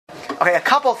Okay, a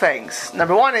couple things.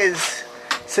 Number one is,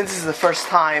 since this is the first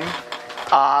time,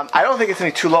 I don't think it's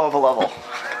going to be too low of a level.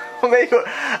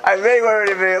 I may want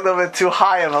it to be a little bit too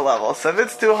high of a level. So if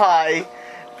it's too high,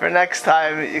 for next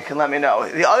time, you can let me know.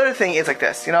 The other thing is like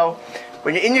this,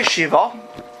 when you're in yeshiva,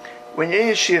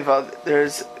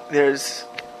 there's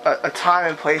a time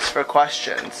and place for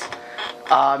questions.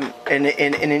 In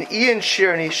an Ian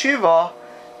Shir and Yeshiva,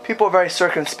 people are very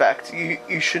circumspect.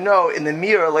 You should know, in the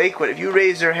Mir or Lakewood, if you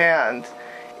raise your hand,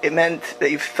 it meant that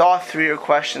you've thought through your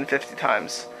question 50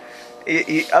 times.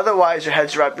 Otherwise, your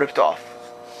head's ripped off.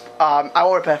 I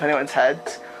won't rip off anyone's head,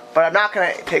 but I'm not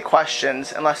going to take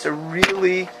questions unless they're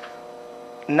really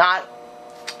not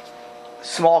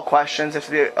small questions. It has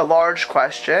to be a large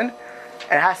question,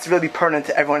 and it has to really be pertinent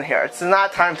to everyone here. It's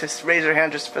not time to raise your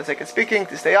hand just for the sake of speaking,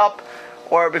 to stay up,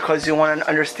 or because you want to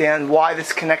understand why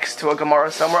this connects to a Gemara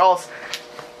somewhere else.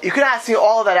 You can ask me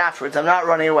all of that afterwards. I'm not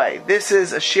running away. This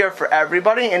is a shir for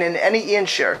everybody, and in any Ian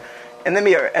shir, in the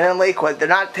Mir, and in Lakewood, they're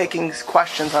not taking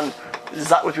questions on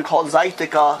what we call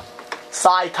Zaitika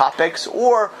side topics,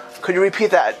 or could you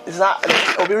repeat that?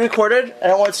 It'll be recorded,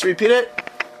 and I want us to repeat it.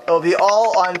 It'll be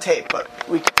all on tape, but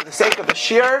for the sake of the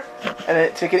shir,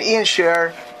 and to make an Ian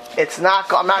shir,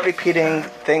 I'm not repeating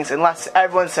things unless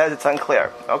everyone says it's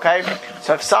unclear, okay?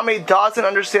 So if somebody doesn't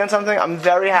understand something, I'm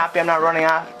very happy I'm not running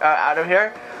out of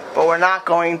here, but we're not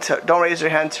going to, don't raise your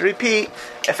hand to repeat.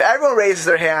 If everyone raises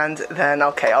their hand, then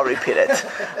okay, I'll repeat it.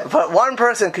 But one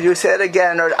person, could you say it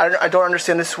again, or I don't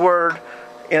understand this word,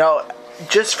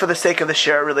 just for the sake of the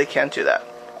share, I really can't do that.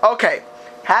 Okay,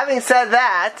 having said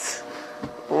that,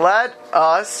 let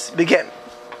us begin.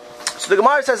 So the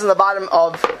Gemara says in the bottom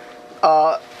of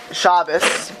Shabbos.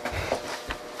 Is there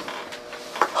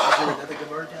another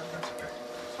Gemara down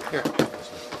there? Here.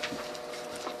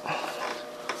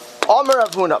 Omer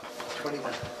Rav Huna.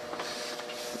 21.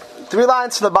 3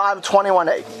 lines from the bottom,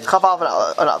 21a. Chafaf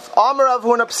enough. Omer Rav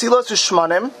Huna Psilos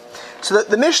Ushmanim. So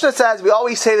the Mishnah says, we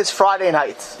always say this Friday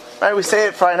night. Right? We say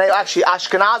it Friday night. Actually,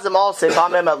 Ashkenazim all say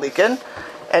Bamem Alikin.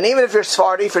 And even if you're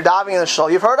Sephardi, if you're diving in the shul,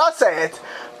 you've heard us say it.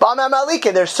 Bamem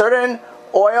Alikin. There's certain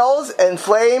oils and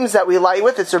flames that we light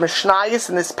with. It's our Mishnayos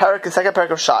in this parak, the second parak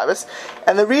of Shabbos.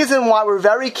 And the reason why we're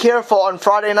very careful on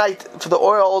Friday night for the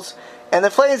oils and the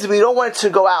flames is we don't want it to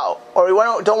go out, or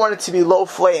we don't want it to be low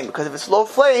flame, because if it's low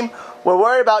flame, we're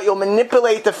worried about you'll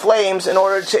manipulate the flames in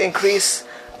order to increase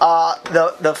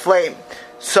the flame.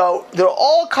 So there are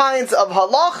all kinds of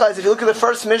halachas. If you look at the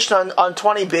first Mishnah on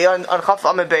 20b, on Chaf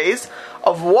Amid Beis,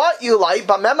 of what you light,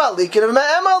 b'mem alikin and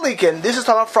b'mem alikin. This is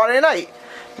talking about Friday night.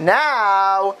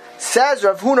 Now, says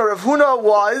Rav Huna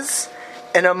was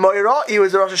an Amoira. He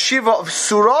was the Rosh Hashiva of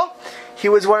Surah. He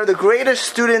was one of the greatest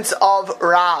students of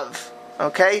Rav.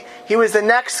 Okay? He was the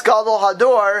next Gadol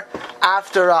Hador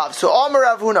after Rav. So, Omer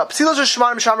Rav Huna. Psilos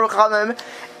Shemarim Shamru Chachamim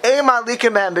Eim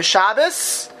Alikim Behem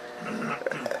B'Shabbos.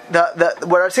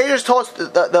 What our sages told us,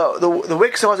 the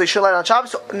wicks and ones they should light on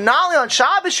Shabbos. So, not only on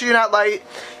Shabbos should you not light.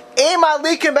 Eim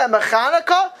Alikim Behem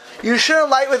B'Chanukah. You shouldn't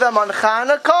light with them on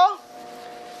Chanukah.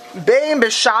 Bein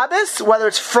b'Shabbos, whether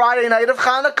it's Friday night of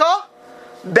Chanukah,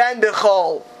 ben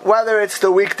b'chol, whether it's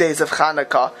the weekdays of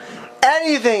Chanukah.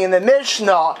 Anything in the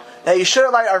Mishnah that you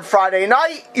shouldn't light on Friday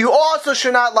night, you also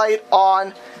should not light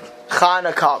on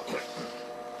Chanukah.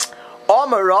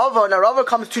 Omer Rava. Now Rava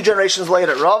comes 2 generations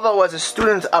later. Rava was a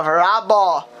student of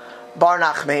Rabbah Bar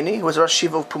Nachmani, who was a Rosh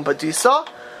Yeshiva of Pumbedisa,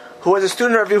 who was a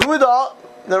student of Yehuda.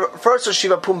 The first Rosh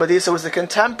Yeshiva of Pumbedisa was the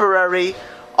contemporary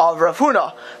of Rav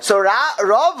Huna. So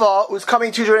Rava, who's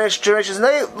coming 2 generations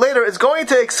later, is going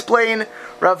to explain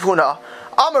Rav Huna.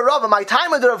 Amar Rava, my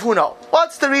time with Rav Huna.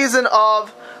 What's the reason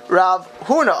of Rav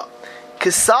Huna?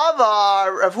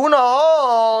 Kisava, Rav Huna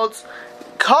holds,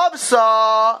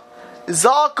 Kabsa,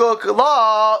 Zakuk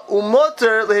la,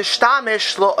 Umutter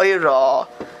lehshtamish lo'ira.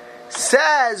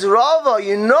 Says Rava,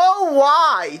 you know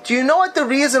why? Do you know what the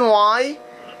reason why?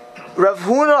 Rav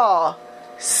Huna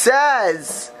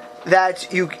says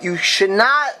that you should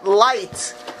not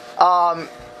light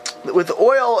with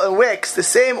oil and wicks, the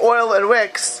same oil and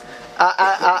wicks,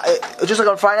 just like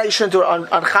on Friday night, you shouldn't do it on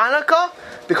Chanukah,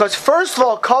 because first of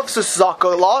all, Kavsa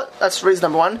Zakah, that's reason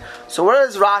number 1. So what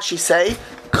does Rashi say?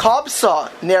 Kavsa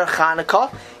near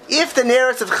Chanukah. If the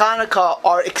nearest of Chanukah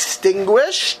are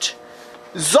extinguished,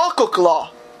 Zakuk law,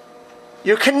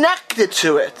 you're connected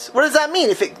to it. What does that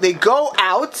mean? If they go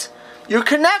out, you're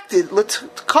connected.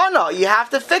 L'tkana, you have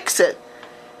to fix it.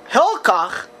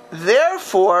 Hilkach,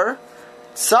 therefore,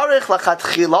 tzarich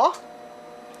lachatchila,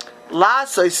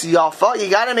 lasois yafa, you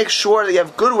got to make sure that you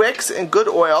have good wicks and good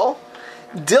oil.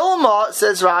 Dilma,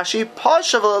 says Rashi,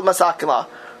 pashav masakila.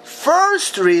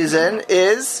 First reason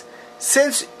is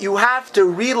since you have to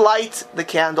relight the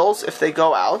candles if they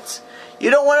go out,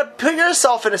 you don't want to put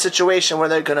yourself in a situation where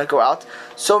they're going to go out.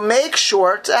 So make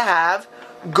sure to have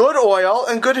good oil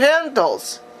and good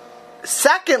handles.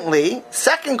 Secondly,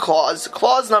 second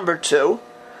clause number 2,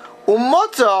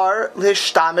 Umutar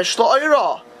lishtamish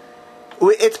la'ira.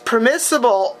 It's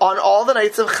permissible on all the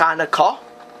nights of Hanukkah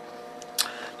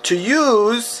to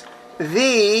use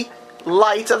the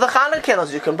light of the Hanukkah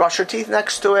candles. You can brush your teeth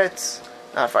next to it.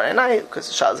 Not Friday night, because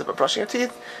the Shabbos is about brushing your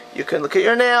teeth. You can look at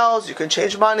your nails, you can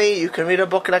change money, you can read a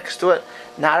book next to it.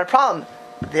 Not a problem.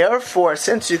 Therefore,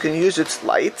 since you can use its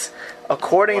light,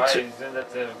 according to...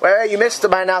 Wait, you missed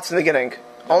my announcement in the beginning.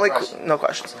 No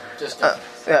questions.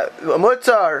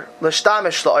 Mutar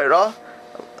l'shtamish la'ira.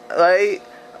 Right?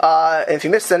 If you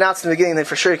missed the announcement in the beginning, then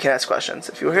for sure you can ask questions.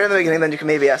 If you were here in the beginning, then you can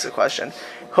maybe ask a question.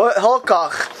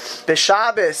 Holkach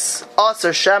b'Shabbos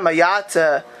aser shema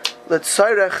yata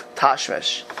l'tzorech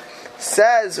tashmish.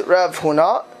 Says Rav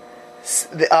Huna.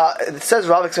 It says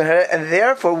Rav Huna, and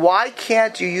therefore, why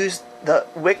can't you use the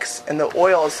wicks and the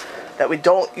oils that we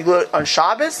don't use on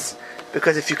Shabbos?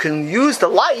 Because if you can use the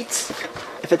light,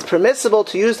 if it's permissible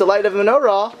to use the light of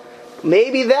menorah,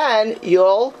 maybe then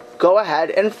you'll go ahead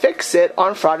and fix it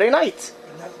on Friday night.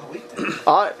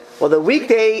 Well, the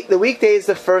weekday is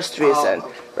the first reason,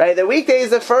 right? The weekday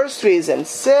is the first reason.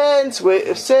 Since you're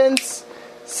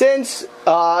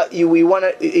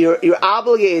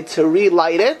obligated to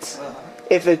relight it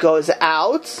if it goes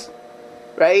out,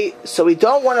 right? So we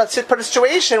don't want to put a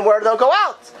situation where they'll go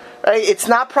out, right? It's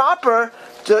not proper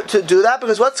to do that,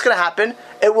 because what's going to happen?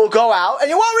 It will go out and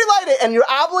you won't relight it, and your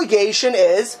obligation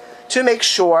is to make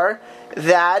sure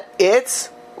that it's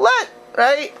lit,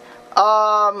 right?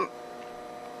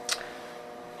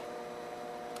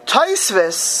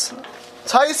 Taisvis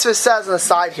says on the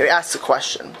side here, he asks a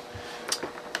question.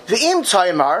 V'im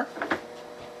Taimar,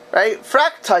 right?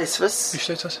 Frak Taisvis.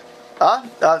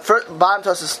 Bottom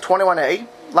Taisvis 21a,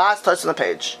 last Taisvis on the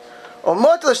page.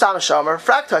 Omot l'shtam shomer,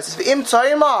 Frak Taisvis. V'im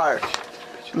Taimar,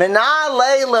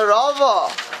 Menalei l'Rava.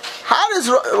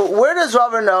 Where does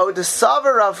Rava know? The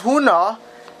Savar Rav Huna,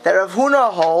 that Rav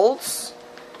Huna holds,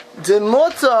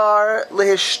 Demutar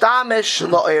l'hishtamish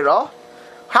la'ira.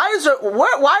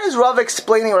 Why is Rav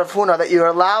explaining Rav Huna that you're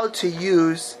allowed to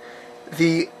use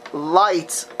the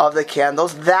light of the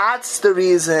candles? That's the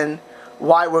reason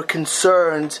why we're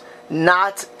concerned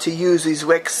not to use these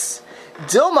wicks.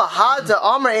 Dilma hada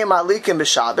amrei malikim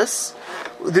b'Shabbos.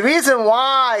 The reason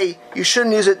why you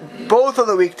shouldn't use it both on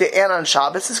the weekday and on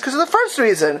Shabbos is because of the first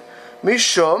reason.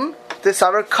 Mishum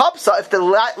desaver kapsa. If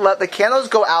let the candles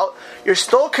go out, you're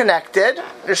still connected.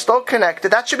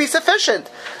 That should be sufficient.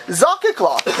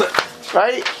 Zakikla,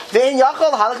 right?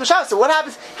 So what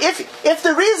happens if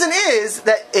the reason is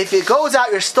that if it goes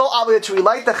out, you're still obligated to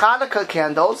relight the Hanukkah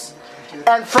candles,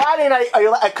 and Friday night,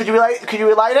 could you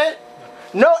relight it?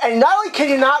 No, and not only can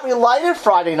you not relight it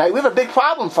Friday night, we have a big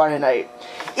problem Friday night.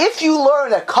 If you learn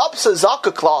that kapsa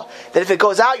zakikla, that if it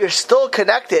goes out, you're still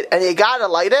connected, and you gotta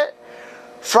light it.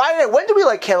 Friday night, when do we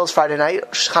light candles Friday night?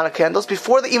 Hanukkah candles,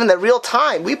 before even the real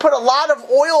time. We put a lot of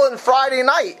oil in Friday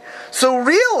night. So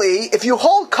really, if you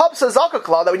hold cups of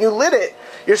zakakla, that when you lit it,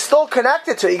 you're still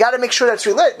connected to it. You got to make sure that's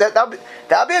relit. That'll be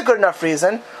a good enough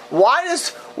reason. Why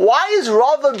is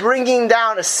Rava bringing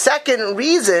down a second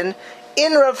reason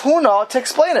in Rav Huna to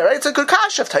explain it? Right? It's a good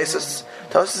kasha of Taisus.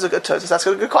 Taisus is a good Taisus. That's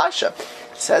a good kasha.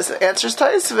 It says answers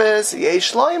Taisvis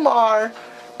Yesh Loimar.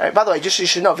 Right. By the way, just you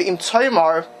should know V'im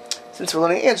Toimar. Since we're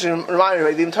learning answer, remind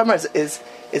me, the Imtamar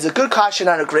is a good kasha,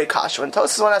 not a great kasha. When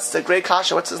Tosas one asks a great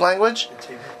kasha, what's his language?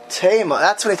 Tema.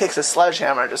 That's when he takes a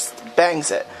sledgehammer and just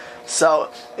bangs it. So,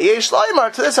 Yesh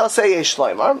Loimar, to this I'll say Yesh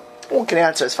Loimar. One can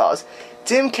answer as follows.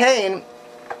 Tim Kane,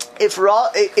 if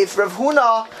Rav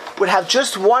Huna would have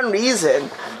just one reason,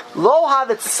 Lo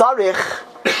havet sarich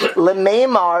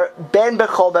lemeimar ben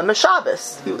bechol ben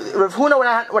meshabes. Rav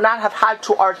Huna would not have had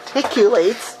to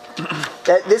articulate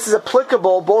that this is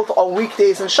applicable both on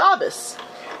weekdays and Shabbos.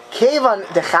 Kevan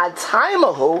dechad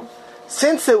taimahu,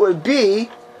 since it would be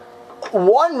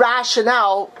one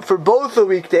rationale for both the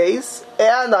weekdays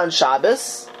and on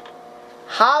Shabbos.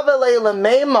 Havelei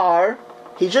lemeimar,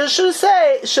 he just should have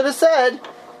said,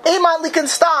 Eimat likan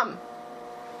stam.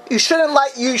 You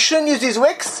shouldn't use these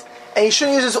wicks, and you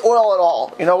shouldn't use this oil at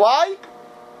all. You know why?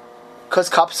 Because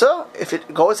kapsa, if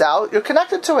it goes out, you're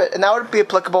connected to it, and that would be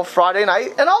applicable Friday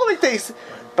night and all the weekdays.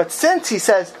 But since he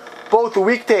says both the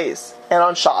weekdays and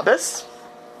on Shabbos,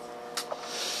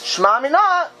 Shema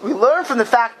Minah, we learn from the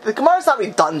fact that the Gemara is not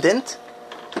redundant.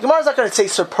 The Gemara is not going to say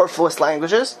superfluous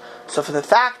languages. So for the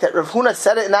fact that Rav Huna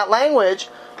said it in that language,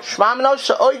 Shema Minah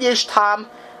she'od yesh tam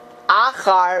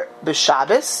achar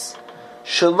b'Shabbos,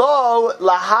 Shelo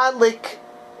lahadlik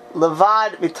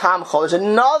levad mitam chol. There's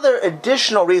another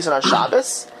additional reason on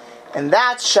Shabbos, and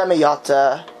that's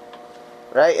shemayata,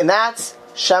 right? And that's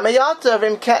shemayata.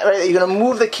 Right? You're going to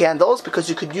move the candles because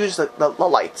you could use the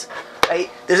light. Right?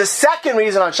 There's a second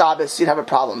reason on Shabbos you'd have a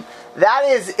problem. That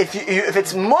is, if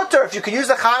it's mutter, if you could use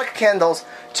the Hanukkah candles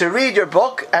to read your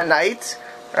book at night,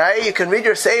 right? You can read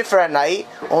your sefer at night.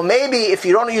 Or maybe if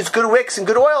you don't use good wicks and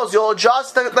good oils, you'll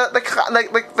adjust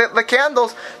the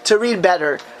candles to read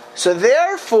better. So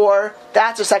therefore,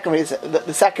 that's the second reason.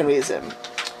 The second reason.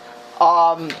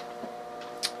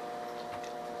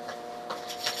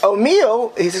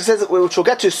 Omio, he says, which we'll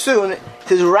get to soon.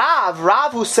 Is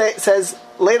Rav who says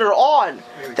later on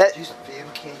that.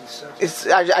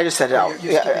 I just said it out.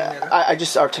 I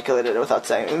just articulated it without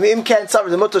saying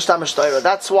it.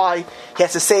 That's why he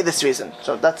has to say this reason.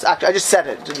 So that's actually, I just said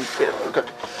it.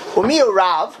 Good. Umio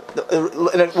Rav,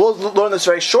 and we'll learn this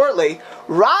very shortly.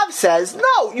 Rav says,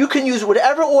 no, you can use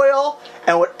whatever oil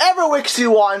and whatever wicks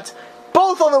you want,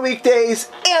 both on the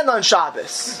weekdays and on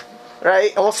Shabbos.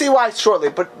 Right? And we'll see why shortly.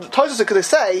 But Tosfos could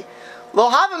say, lo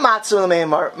have a matzu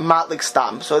l'meimar matlik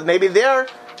stam. So maybe there,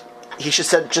 he should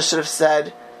have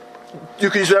said, you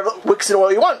can use whatever wicks and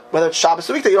oil you want, whether it's Shabbos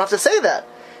or weekday. You don't have to say that.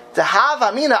 To have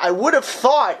Amina, I would have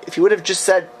thought, if you would have just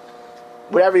said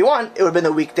whatever you want, it would have been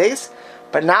the weekdays,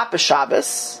 but not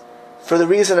b'Shabbos, for the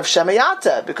reason of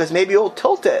Shemayata, because maybe you'll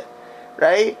tilt it,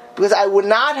 right? Because I would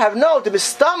not have known, to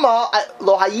b'stama,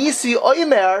 lo hayisi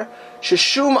oimer,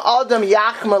 sheshum adam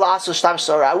yachmer l'asur shtam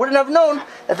sorah. I wouldn't have known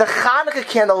that the Chanukah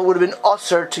candle would have been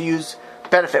usher to use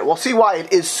benefit. We'll see why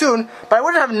it is soon, but I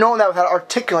wouldn't have known that without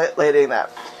articulating that.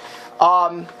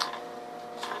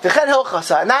 The Chen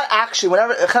Hilchasa, and that actually,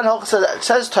 whenever Chen Hilchasa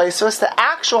says Tosfos, the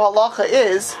actual halacha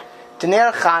is the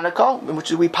Ner Chanukah,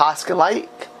 which we paskin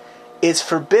like, is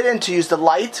forbidden to use the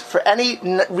light for any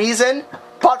reason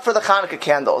but for the Chanukah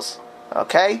candles.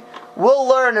 Okay? We'll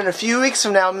learn in a few weeks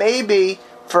from now, maybe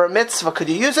for a mitzvah could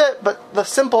you use it, but the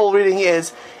simple reading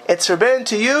is it's forbidden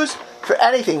to use for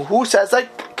anything. Who says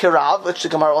like Kirav, which the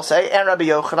Gemara will say, and Rabbi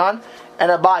Yochanan, and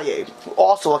Abaye, who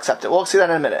also will accept it. We'll see that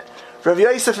in a minute. Rav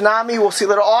Yosef Nami, we'll see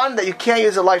later on that you can't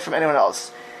use a light from anyone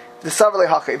else. The Savarle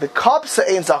Hake, the Kabsa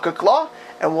Ein Zakuk Law,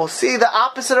 and we'll see the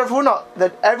opposite of Huna,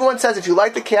 that everyone says if you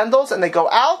light the candles and they go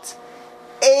out,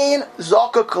 Ein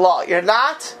Zakuk Law. You're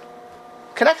not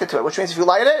connected to it, which means if you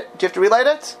light it, do you have to relight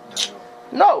it?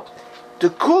 No.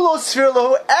 The Kulo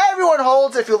Svirlahu, everyone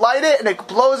holds if you light it and it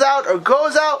blows out or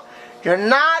goes out, you're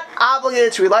not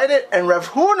obligated to relight it, and Rav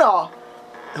Huna,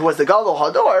 who was the Gadol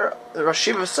Hador, the Rosh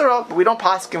Yeshiva of Surah, but we don't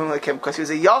pass him like him because he was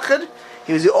a Yachid.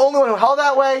 He was the only one who held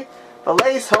that way. And the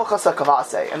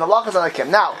Lach is not like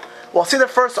him. Now, we'll see the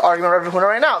first argument of Rav Huna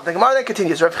right now. The Gemara then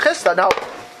continues. Rav Chisda. Now,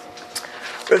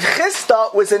 Rav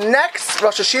Chisda was the next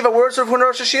Rosh Yeshiva. Where's Rav Huna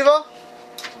Rosh Yeshiva?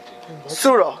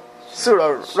 Surah.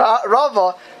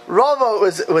 Rava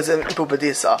was in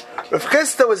Pumbedisa. Rav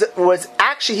Chisda was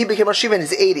actually, he became Rosh Yeshiva in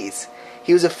his 80s.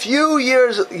 He was a few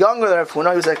years younger than Rav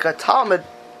Huna. He was like a Talmud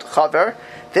Chaver.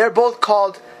 They're both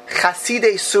called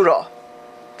Chasidei Surah,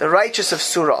 the righteous of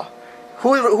Surah.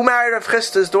 Who married Rav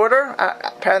Chisda's daughter,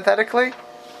 parenthetically?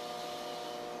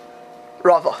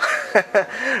 Rava.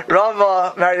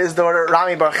 Rava married his daughter.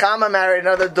 Rami Bar Chama married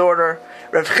another daughter.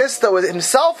 Rav Chisda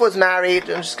himself was married,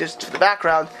 just for the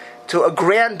background, to a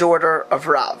granddaughter of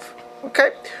Rav.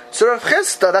 Okay? So Rav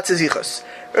Chisda, that's his yichus.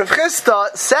 Rav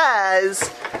Chisda says,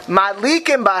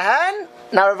 Madlikim Bahen.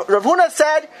 Now Rav Huna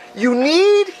said, you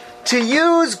need to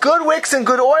use good wicks and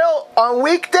good oil on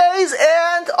weekdays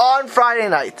and on Friday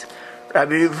night. Rav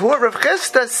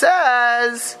Chisda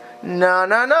says,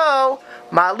 no.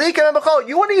 Madlikim Bechol.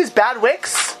 You want to use bad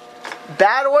wicks?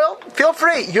 Bad oil? Feel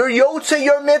free. You're yotze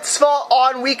your mitzvah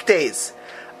on weekdays.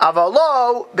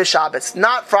 Avalo b'Shabbos,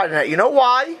 not Friday night. You know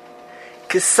why?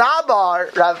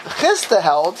 Kisabar, Rav Chisda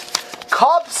held,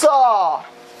 Kapsa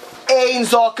ein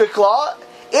zakuk la.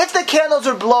 If the candles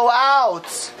are blow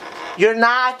out, you're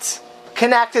not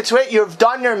connected to it. You've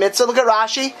done your mitzvah. Look at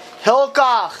Rashi.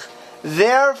 Hilkach.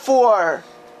 Therefore,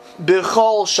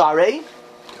 b'chol sharei,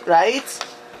 right?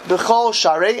 B'chol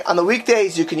sharei. On the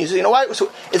weekdays, you can use it. You know why?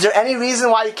 So, is there any reason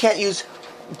why you can't use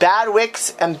bad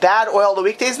wicks and bad oil the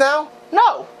weekdays now?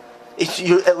 No.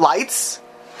 It lights.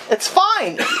 It's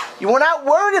fine. You were not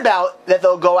worried about that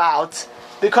they'll go out,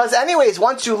 because anyways,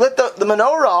 once you lit the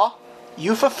menorah,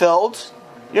 you fulfilled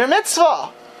your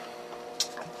mitzvah.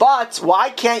 But why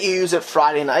can't you use it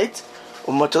Friday night?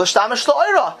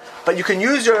 But you can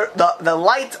use the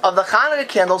light of the Chanukah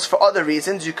candles for other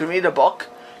reasons. You can read a book.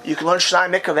 You can learn Shnai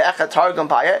Mikra Ve'echad Targum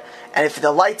by it. And if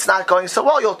the light's not going so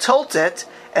well, you'll tilt it.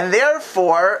 And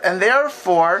therefore,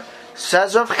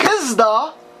 Says Rav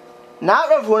Chizda, not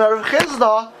Rav Huna, Rav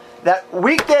Chizda, that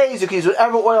weekdays you can use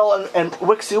whatever oil and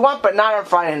wicks you want, but not on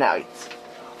Friday night.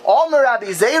 Omer Rabbi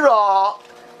Zera,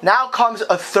 now comes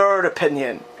a third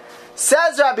opinion.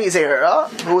 Says Rabbi Zera,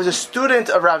 who was a student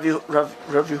of Rav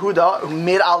Yehuda, who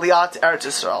made Aliyah to Eretz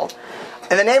Yisrael,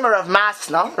 in the name of Rav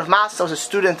Masna. Rav Masna was a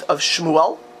student of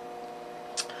Shmuel.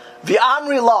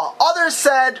 V'amri la. Others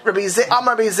said Rabbi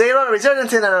Zera didn't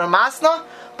say that Rav Masna,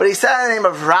 but he said in the name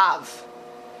of Rav.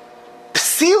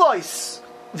 Psilois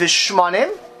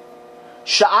v'shmanim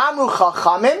sha'amru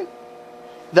chachamim.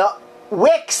 The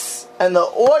wicks and the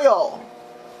oil,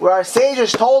 where our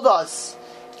sages told us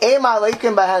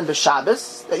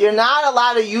that you're not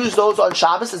allowed to use those on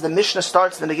Shabbos, as the Mishnah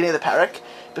starts in the beginning of the parak,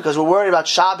 because we're worried about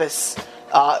Shabbos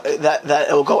that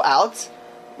it will go out.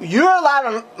 You're allowed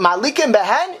on Malikim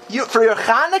Behen for your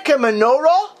Chanukah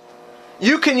menorah.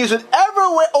 You can use whatever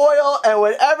oil and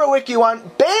whatever wick you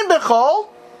want. Bein b'chol,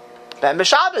 ben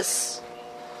b'Shabbos.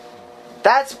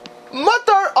 That's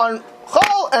mutter on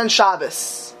Chol and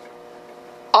Shabbos.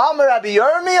 Amar Rabbi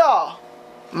Yirmiyah.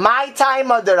 My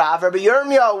time of the Rav. Rabbi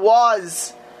Yirmiyah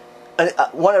was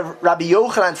one of Rabbi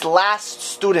Yochanan's last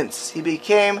students. He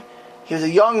was a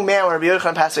young man when Rabbi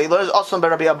Yochanan passed away. He learned also by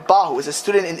Rabbi Abba, who was a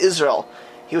student in Israel.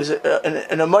 He was an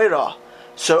Amoira.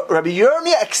 So Rabbi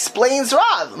Yirmiyah explains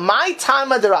Rav. My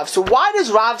time of the Rav. So why does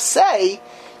Rav say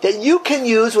that you can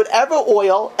use whatever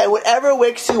oil and whatever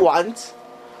wicks you want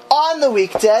on the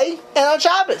weekday and on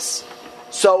Shabbos?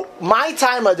 So my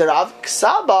time of the Rav,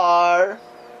 Ksabar,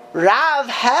 Rav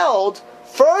held,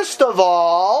 first of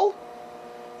all,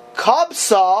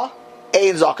 Kabsa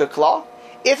ein zakakla.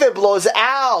 If it blows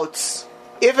out,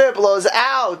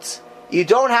 you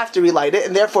don't have to relight it,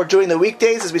 and therefore during the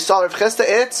weekdays, as we saw Rav Chisda,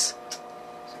 it's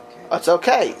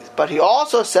okay. But he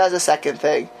also says a second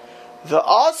thing: the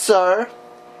asar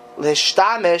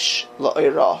lishtamish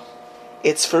la'ira.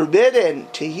 It's forbidden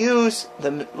to use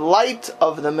the light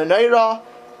of the menorah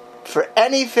for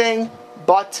anything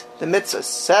but the mitzvahs.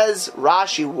 Says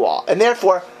Rashi wa, and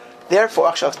therefore,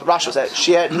 actually, Rashi says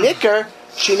shia nikar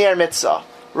shiner mitzvah.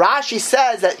 Rashi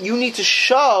says that you need to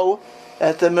show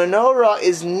that the menorah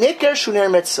is nikar shiner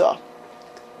mitzvah.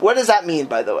 What does that mean,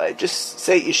 by the way? Just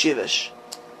say yeshivish.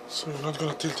 So you're not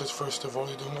going to tilt it first of all.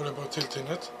 You don't worry about tilting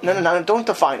it. No. Don't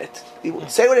define it.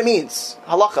 Say what it means.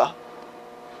 Halacha.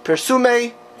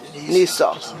 Persume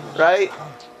nisa, right?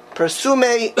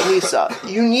 Persume nisa.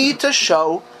 You need to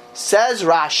show. Says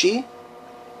Rashi,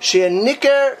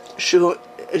 she'nikar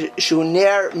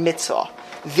shuner mitzvah.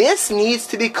 This needs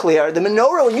to be clear. The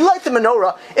menorah, when you light the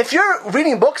menorah, if you're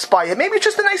reading books by it, maybe it's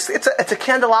just it's a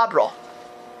candelabra.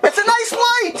 It's a nice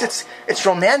light. It's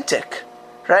romantic,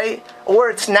 right? Or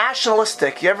it's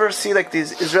nationalistic. You ever see like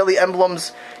these Israeli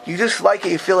emblems? You just like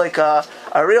it. You feel like a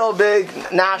real big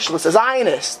nationalist, a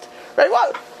Zionist, right?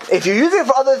 Well, if you're using it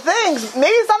for other things, maybe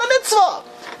it's not a mitzvah.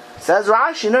 Says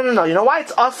Rashi, no. You know why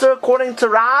it's usher according to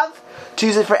Rav to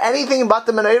use it for anything but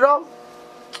the menorah?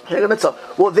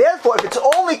 Well, therefore, if it's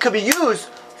only could be used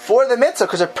for the mitzvah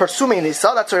because of persuming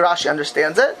nisa, that's where Rashi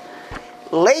understands it.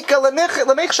 Leika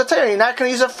lemich shater, you're not going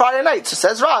to use it Friday night. So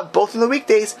says Rav, both in the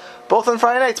weekdays, both on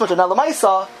Friday nights. Now,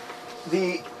 lemaisa,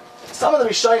 some of the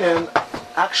Rishonim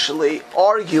actually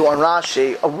argue on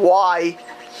Rashi of why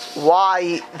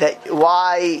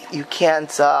you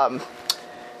can't.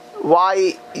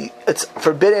 Why it's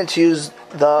forbidden to use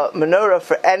the menorah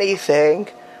for anything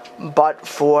but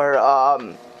for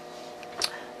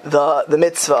the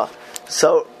mitzvah.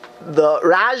 So the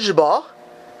Rashba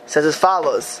says as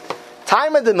follows: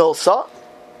 Time of the milsa.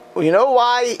 You know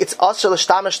why it's asher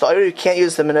l'shtamish ta'ir? You can't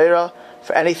use the menorah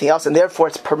for anything else, and therefore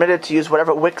it's permitted to use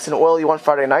whatever wicks and oil you want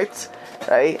Friday nights,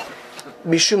 right?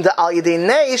 Mishum da al yedei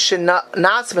neis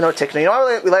nas menorah tikna. You know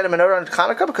why we light a menorah on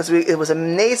Chanukah? Because it was a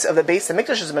nes of the Beis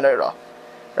Hamikdash's menorah,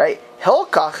 right?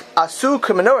 Hilkach asu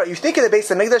menorah. You think of the Beis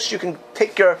Hamikdash, you can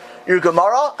take your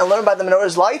Gemara and learn by the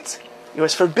menorah's light. It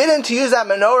was forbidden to use that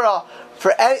menorah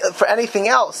for anything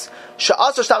else.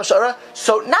 Sha'asur shtam sha'ara.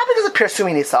 So not because of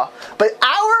Pirsumi Nisa, but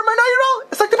our menorah,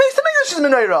 it's like the Beis Hamikdash's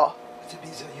menorah.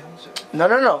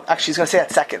 No. Actually, he's going to say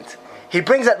that second. He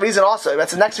brings that reason also.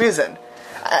 That's the next reason.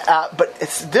 But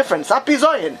it's different. It's not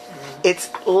bizayin. It's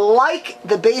like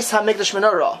the Beis Hamikdash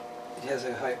menorah. It has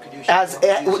a higher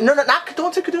kedusha.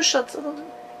 Don't say kedusha.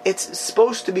 It's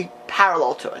supposed to be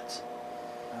parallel to it.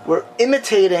 We're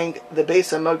imitating the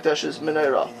Beis Hamikdash's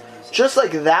menorah, just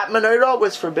like that menorah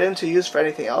was forbidden to use for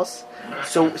anything else.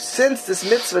 So since this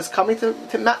mitzvah is coming to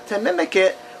mimic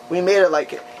it, we made it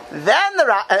like it. Then the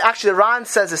Ran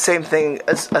says the same thing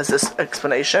as this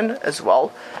explanation as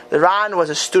well. The Ran was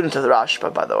a student of the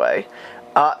Rashba, by the way.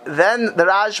 Then the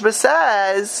Rashba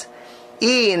says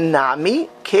Inami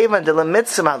kevan de la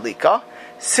mitzvah madlika.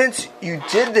 Since you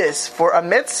did this for a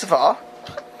mitzvah,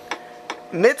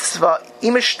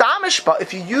 imishtamish,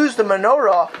 if you use the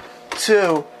menorah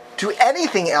to do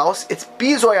anything else, it's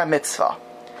bizoy a mitzvah.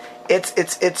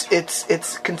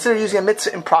 It's considered using a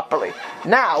mitzvah improperly.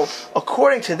 Now,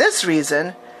 according to this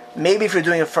reason, maybe if you're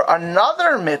doing it for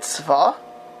another mitzvah,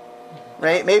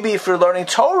 right? Maybe if you're learning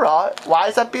Torah, why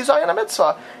is that bizoy a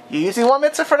mitzvah? You're using one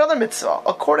mitzvah for another mitzvah.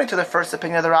 According to the first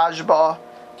opinion of the Rashba,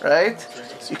 right?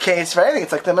 You can't use it for anything.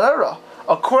 It's like the menorah.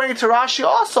 According to Rashi,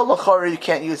 also l'chora you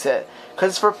can't use it because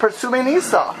it's for pursuing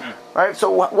Nisa, right?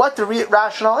 So what the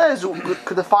rationale is, we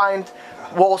could define.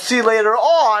 We'll see later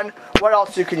on what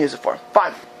else you can use it for.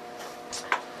 Fine.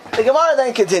 The Gemara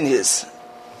then continues.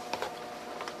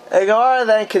 So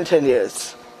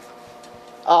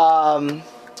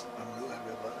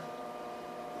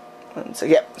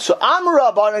Amru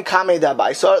Rabbanan Kamei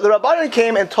Abaye. So the Rabbanan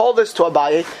came and told this to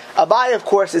Abaye. Abaye, of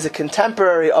course, is a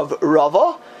contemporary of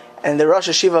Rava and the Rosh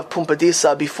Hashiva of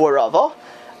Pumpadisa before Rava.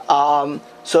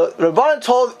 So Rabbanan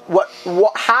told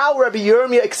how Rabbi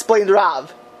Yirmiyah explained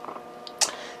Rav,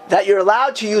 that you're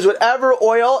allowed to use whatever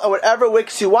oil and whatever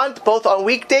wicks you want, both on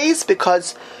weekdays,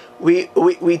 because we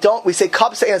say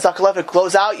kapsa and zakalev, it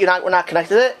glows out, we're not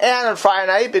connected to it, and on Friday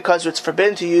night because it's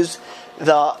forbidden to use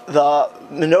the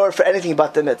menorah for anything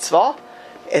but the mitzvah.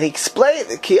 And he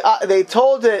explained, they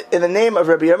told it in the name of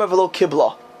Rabbi Yirmiyah v'lo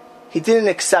kibla. He didn't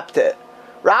accept it.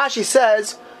 Rashi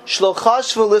says, Shlo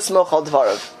chashvu lismoch al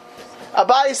dvarav.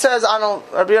 Abaye says,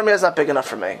 Rabbi Yirmiyah is not big enough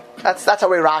for me. That's how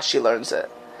way Rashi learns it.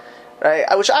 Right?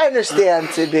 Which I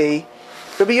understand to be,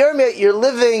 Rabbi Yirmiyah, you're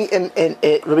living in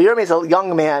it. Rabbi Yirmiyah, as a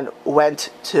young man, went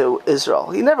to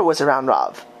Israel. He never was around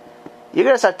Rav. You're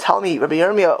going to start telling me, Rabbi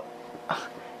Yirmiyah,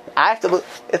 I have to,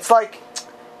 it's like,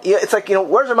 where's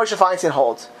the Moshe Feinstein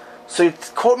hold? So you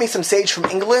quote me some sage from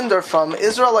England or from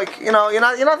Israel, you're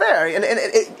not there. And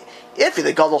if you're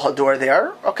the Gadol Hador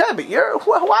there, okay, but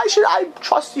why should I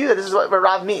trust you that this is what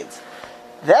Rav means?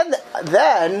 Then,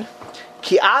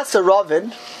 Ki Asa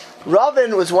Ravin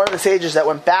was one of the sages that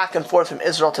went back and forth from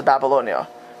Israel to Babylonia.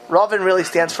 Ravin really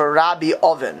stands for Rabbi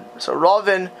Ovin. So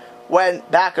Ravin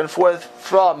went back and forth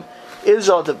from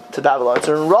Israel to Babylon.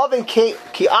 So Ravin came,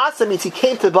 Ki Asa means he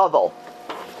came to Babel.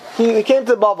 He came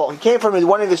to Babel. He came from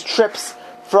one of his trips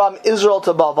from Israel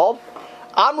to Babel.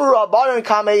 Amru Rabbanan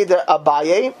Kamei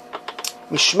Abaye,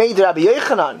 Mishmei Rabbi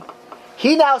Yochanan.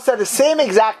 He now said the same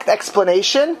exact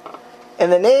explanation in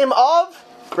the name of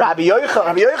Rabbi Yochanan.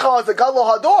 Rabbi Yochanan is the Gadol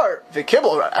Hador.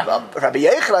 V'kibel. Rabbi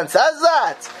Yochanan says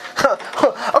that.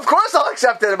 Of course I'll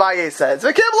accept it, Abaye says.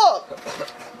 V'kibel.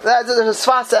 There's a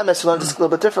Sfas Emes, we learned this a little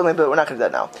bit differently, but we're not going to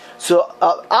do that now. So,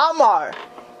 Amar.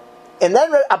 And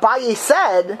then Abaye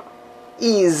said,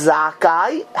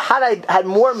 Izakai had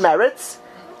more merits.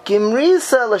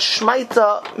 Gimrisa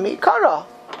l'shmaita mikara.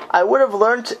 I would have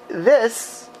learned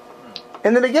this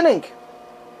in the beginning.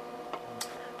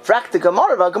 Frak the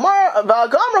Gemara,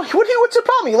 what's your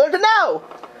problem? You learned it now.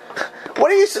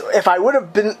 If I would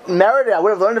have been merited, I would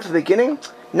have learned it from the beginning.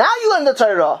 Now you learn the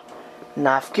Torah.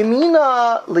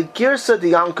 Nafkimina legirsa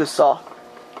diyankusa.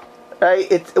 Right?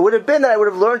 It would have been that I would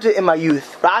have learned it in my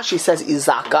youth. Rashi says,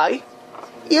 Izakai.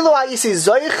 Ilo ayisi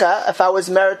zoicha, if I was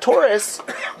meritorious,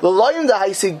 l'loyim da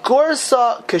hayisi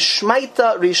gorsa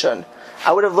keshmaita rishon.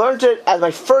 I would have learned it as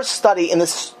my first study in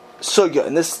this sugya,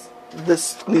 in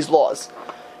these laws.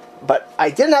 But I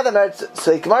didn't have the merit.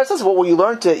 So the Gemara says, well, you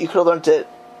learned it, you could have learned it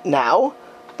now,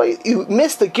 but you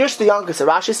missed the Girsh the younger. So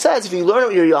Rashi says, if you learn it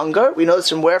when you're younger, we know this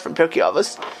from where? From Pirkei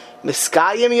Avos.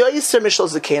 Miskayim yoyser mishal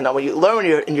zakena. When you learn when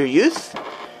you're in your youth,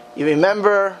 you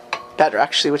remember better,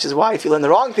 actually, which is why if you learn the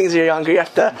wrong things when you're younger, you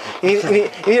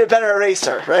need a better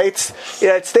eraser, right?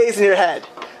 It stays in your head.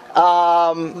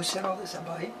 Who said all this?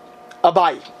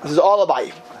 Abaye. This is all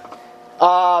Abaye.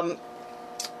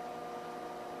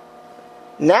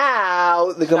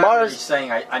 Now the Gemara is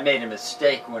saying I made a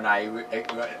mistake when I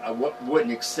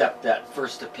wouldn't accept that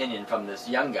first opinion from this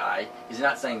young guy. He's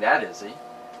not saying that, is he?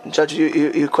 Judge,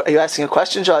 are you asking a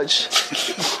question, Judge?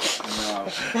 No.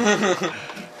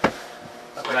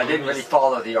 But I didn't really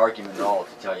follow the argument at all,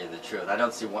 to tell you the truth. I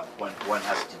don't see what one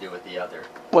has to do with the other.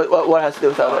 What has to do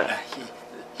with the other?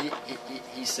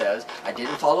 He says, I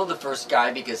didn't follow the first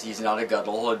guy because he's not a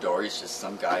Gadol Hador, he's just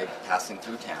some guy passing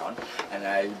through town. And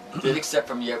I did accept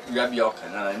from Rabbi Yochanan,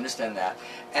 and I understand that.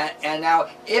 And now,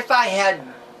 if I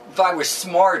were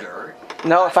smarter...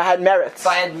 No, if I had merits. If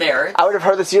I had merit... I would have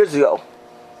heard this years ago.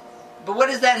 But what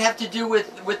does that have to do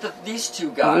with these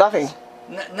two guys? Nothing.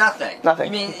 Nothing.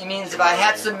 Nothing. It means if I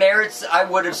had some merits, I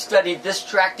would have studied this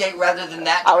tractate rather than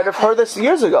that tractate? I would have heard this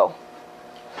years ago.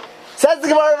 Says the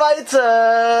Gemara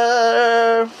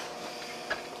weiter.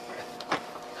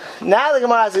 Now the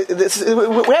Gemara has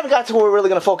we haven't got to what we're really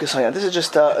going to focus on yet. This is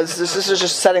just this is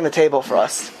just setting the table for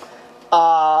us.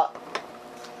 The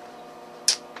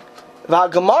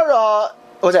Gemara,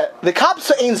 what was that? The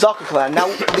kapsa ain't zakuklan. Now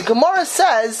the Gemara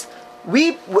says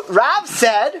Rav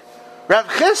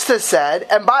Chisda said,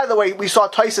 and by the way, we saw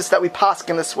Taisus that we pass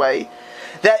in this way,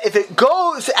 that if it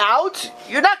goes out,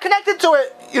 you're not connected to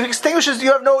it. It extinguishes.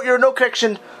 You're no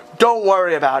connection. Don't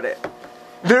worry about it.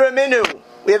 Viraminu.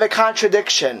 We have a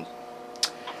contradiction.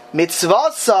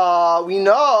 Mitzvasa, we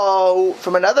know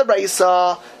from another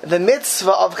brisa, the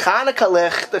mitzvah of Chanukah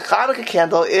lich, the Chanukah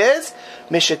candle, is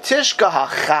mishatishka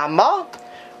hachama,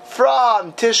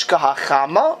 from tishka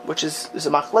hachama, which is a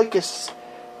machlekes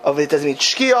of it. Does it mean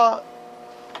shkia,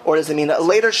 or does it mean a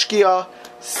later shkia?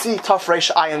 See Taf Reish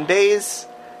Ayin Beis,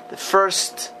 the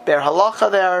first Be'er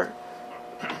Halacha there.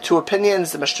 Two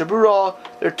opinions, the Mishnah Berurah.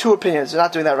 There are two opinions. We're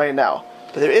not doing that right now.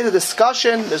 But there is a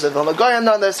discussion, there's a Vilna Gaon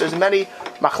on this, there's many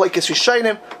machlekes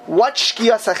rishonim. What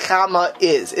shkia sachama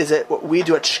is? Is it what we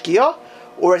do at shkia?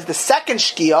 Or is the second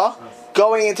shkia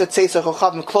going into Tzeisach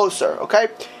Chavim closer? Okay?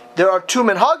 There are two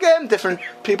minhagim, different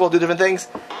people do different things.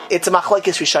 It's a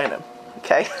machlekes rishonim.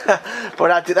 Okay?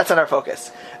 But that's not our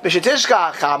focus.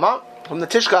 Mishatishka hachama, from the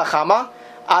tishka hachama,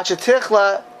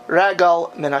 achetichla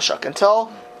regal min hashak, until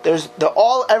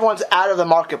everyone's out of the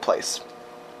marketplace.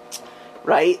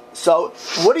 Right? So,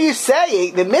 what are you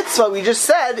saying? The mitzvah we just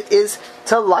said is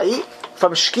to light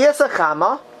from Shkia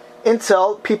Sachama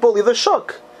until people leave the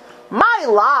shuk. My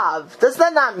love, does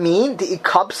that not mean the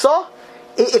ikabsa?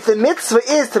 If the mitzvah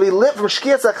is to be lit from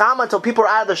Shkia Sachama until people are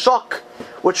out of the shuk,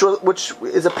 which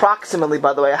is approximately,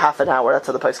 by the way, a half an hour, that's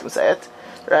how the place can say it,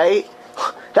 right?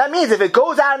 That means if it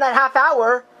goes out in that half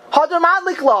hour, Hadar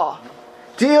Madlik law.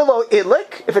 Dielo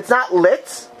idlik, if it's not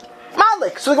lit,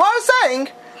 Madlik. So the Gemara is saying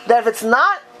that if it's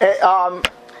not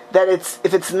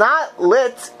if it's not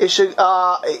lit, it should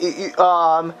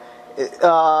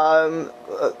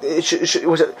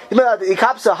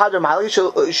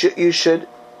you should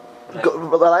go,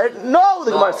 no,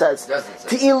 the Gemara says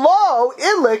Te'ilo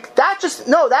ilik.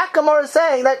 That Gemara is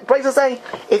saying, that breaks is saying,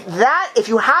 if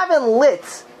you haven't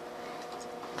lit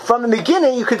from the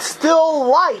beginning, you could still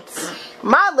light.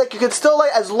 Madlik, you could still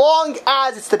light as long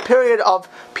as it's the period of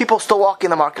people still walking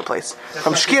in the marketplace. That's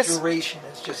from not Shkias, the duration,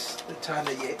 it's just the time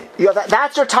that you...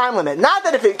 that's your time limit. Not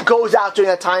that if it goes out during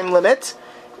that time limit,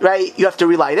 right, you have to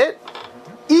relight it.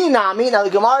 Inami, now the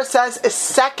Gemara says a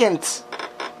second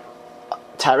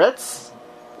teretz,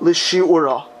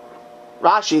 l'shi'ura.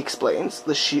 Rashi explains,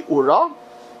 l'shi'ura,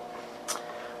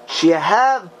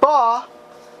 she'ehev ba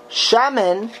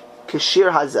shaman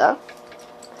kashir hazeh.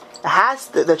 It has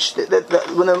when the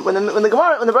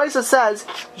Brisa says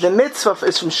the mitzvah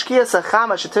is from shkia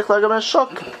sachama shetichla gam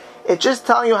shuk, it's just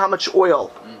telling you how much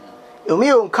oil. But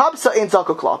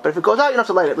if it goes out, you don't have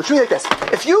to light it. Which means like this: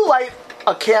 if you light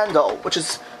a candle, which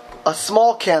is a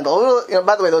small candle,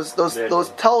 by the way, those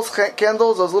Tel's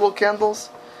candles, those little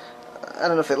candles, I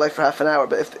don't know if they light for half an hour,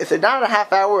 but if they're not a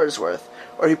half hour's worth,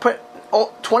 or you put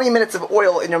 20 minutes of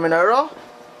oil in your menorah,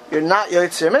 you're not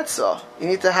yotzei mitzvah. You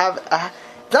need to have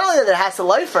not only that it has to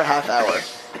light for a half hour.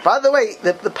 By the way,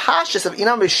 the pashtus of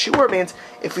inam b'shur means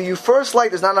if you first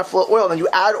light, there's not enough oil, and then you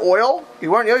add oil, you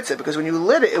weren't yotzei, because when you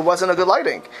lit it, it wasn't a good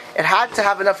lighting. It had to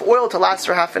have enough oil to last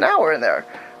for half an hour in there.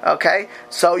 Okay,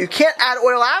 so you can't add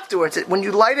oil afterwards. When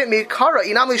you light it, mikara,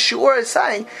 inam b'shur is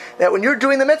saying that when you're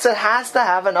doing the mitzvah, it has to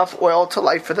have enough oil to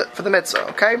light for the mitzvah.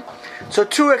 Okay, so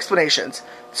two explanations.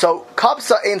 So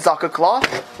kapsa ein zakukla.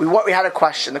 We had a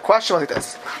question. The question was like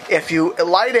this: if you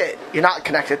light it, you're not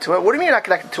connected to it. What do you mean you're not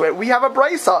connected to it? We have a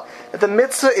brisa that the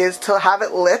mitzvah is to have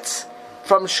it lit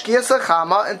from shkia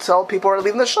sachama until people are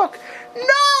leaving the shuk.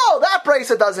 No, that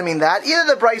brisa doesn't mean that.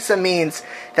 Either the brisa means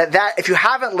that if you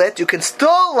haven't lit, you can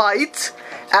still light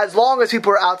as long as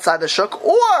people are outside the shuk,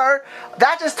 or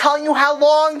that's just telling you how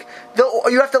long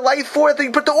you have to light for.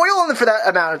 You put the oil in for that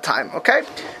amount of time. Okay.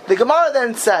 The Gemara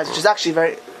then says, which is actually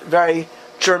very, very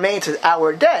germane to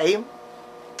our day. I'll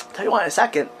tell you why in a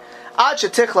second. Ad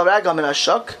shetichla regam min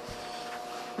hashuk.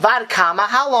 Vad kama.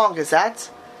 How long is that?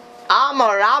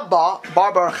 Amar Rabba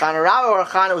Bar Bar Chana. Rabba Bar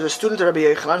Chana was a student of Rabbi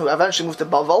Yochanan who eventually moved to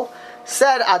Bavel.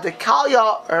 Said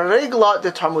Adekalya Regla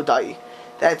de Talmudai.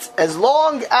 That's as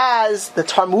long as the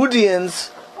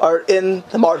Talmudians are in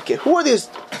the market. Who are these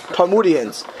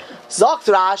Talmudians? Zakt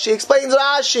Rashi explains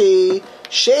Rashi.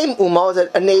 Shem Uma was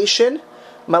a nation.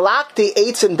 Malakti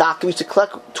Eitzim Dakim used to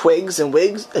collect twigs and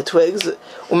twigs.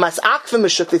 Umas Akvim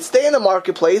Meshuk. They'd stay in the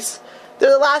marketplace. They're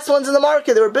the last ones in the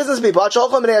market. They were business people. When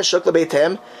it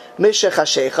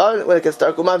gets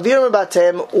dark,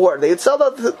 or they'd sell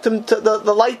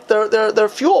the light, their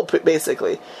fuel,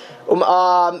 basically. People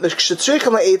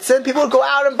would go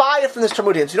out and buy it from these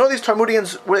Talmudians. You know these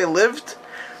Talmudians where they lived?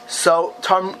 So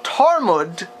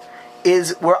Talmud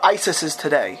is where ISIS is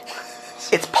today.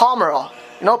 It's Palmyra.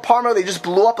 You know Palmyra, they just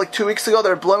blew up like 2 weeks ago. They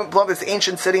were blowing up this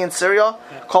ancient city in Syria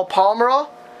called Palmyra.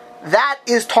 That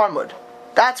is Talmud.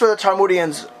 That's where the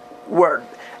Talmudians were.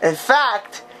 In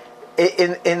fact,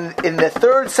 in the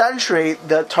 3rd century,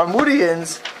 the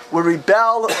Talmudians would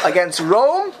rebel against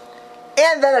Rome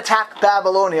and then attack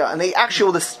Babylonia. And they actually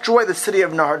will destroy the city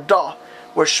of Nahardeh,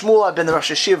 where Shmuel had been the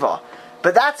Rosh Hashiva.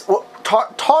 But that's what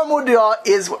Talmudia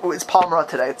is Palmyra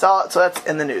today. So that's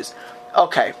in the news.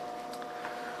 Okay.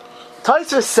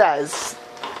 Tosfos says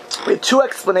we have 2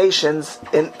 explanations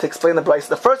to explain the Brisa.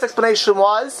 The first explanation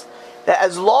was that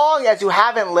as long as you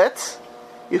haven't lit,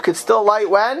 you could still light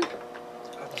when?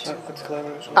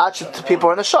 After people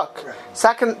are in the shuk.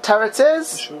 Second teretz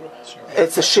is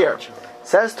it's a shir.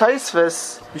 Says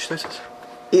Tosfos,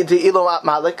 Di'ilo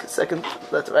Malik. Second,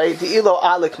 that's right. Di'ilo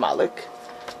Alik Malik.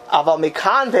 Aval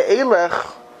mikan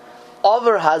ve'elech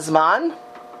over hazman.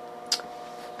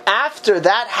 After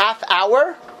that half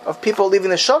hour of people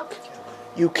leaving the shuk,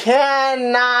 you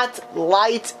cannot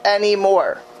light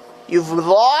anymore. You've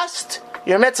lost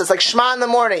your mitzvah. It's like Shema in the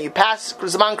morning. You pass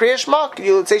Zaman Kriya Shema,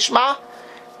 you say Shema.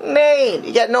 Nain,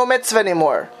 you get no mitzvah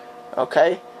anymore.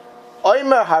 Okay.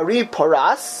 Omer Hari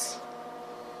Poras.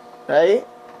 Right.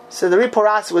 So the Ri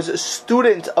Poras was a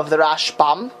student of the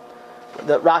Rashbam,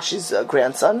 the Rashi's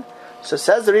grandson. So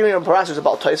says the Ri Poras was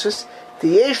about Tosfos. The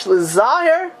Yesh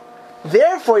L'Zahir.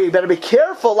 Therefore, you better be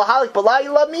careful. Lahalik Balai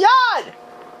Yilad Miyad.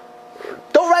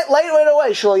 Don't light right away.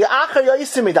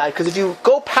 Because if you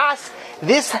go past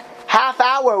this half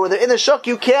hour where they're in the shuk,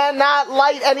 you cannot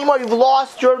light anymore. You've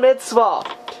lost your mitzvah.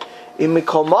 In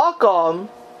Mikol Makom,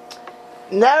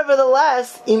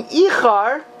 nevertheless, in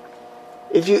Ichar,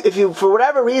 if you for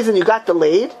whatever reason you got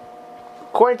delayed,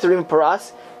 according to Rimi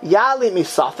Paras, Yali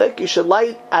Misafik, you should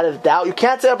light out of doubt. You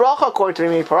can't say a bracha according to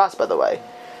Rimi Paras, by the way.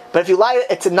 But if you light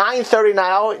it's 9:30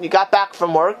 now, and you got back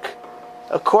from work,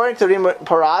 according to Rimi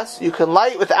Paras, you can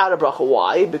light without a bracha.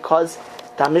 Why? Because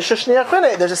there's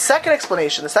a second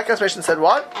explanation. The second explanation said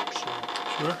what?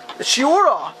 The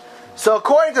shiura. So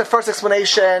according to the first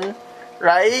explanation,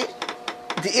 right?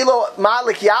 The ilo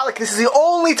malik yalik. This is the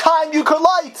only time you could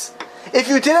light. If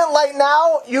you didn't light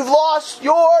now, you've lost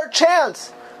your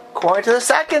chance. According to the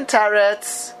second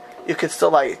teretz, you can still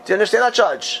light. Do you understand that,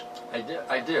 Judge? I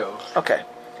do. Okay.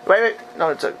 Wait. No,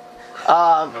 it's a.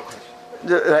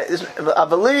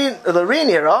 The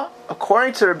Rinira,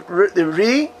 according to the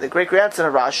Ri, the great grandson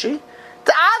of Rashi,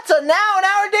 the Atza now in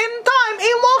our day and time,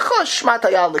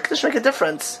 this make a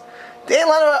difference. The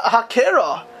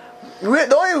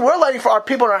only we're lighting for our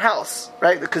people in our house,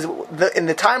 right? Because in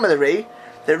the time of the Ri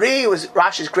was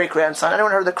Rashi's great grandson.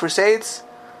 Anyone heard of the Crusades?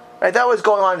 Right, that was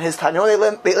going on in his time. You know, they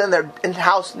live in their in the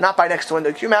house, not by next to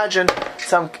window. Can you imagine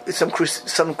some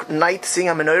night seeing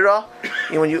a menorah?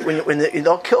 When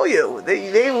they'll kill you.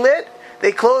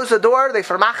 They close the door. They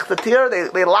vermach the tir.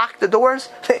 They lock the doors.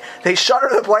 They shutter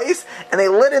the place and they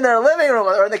lit in their living room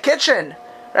or in the kitchen,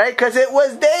 right? Because it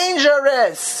was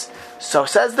dangerous. So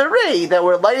says the Ri that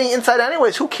we're lighting inside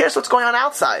anyways. Who cares what's going on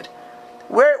outside?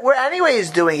 We're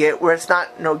anyways doing it where it's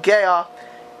not nogea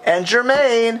and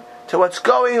germane to what's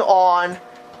going on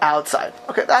outside.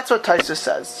 Okay, that's what Tosfos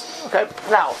says. Okay,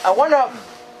 now I want to.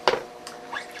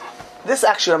 This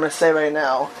actually, I'm going to say right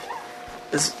now.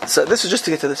 So this is just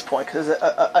to get to this point because there's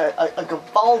a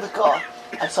Gevaldika.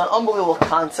 I saw an unbelievable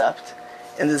concept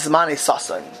in the Zmani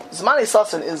Sasson. Zmani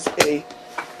Sasson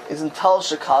is in Tel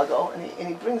Chicago, and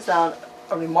he brings down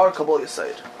a remarkable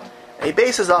yesod. And he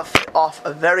bases off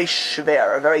a very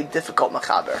shver, a very difficult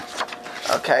mechaber.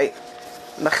 Okay.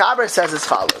 Mechaber says as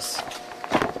follows.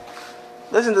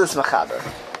 Listen to this Mechaber.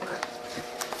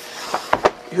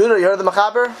 Yehuda, you heard the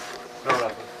Mechaber?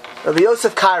 No. Rabbi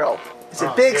Yosef Karo. He's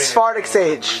a big Sephardic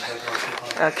sage.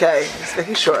 Okay, just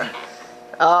making sure.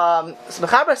 So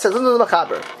Mechaber says, listen to the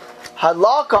Mechaber.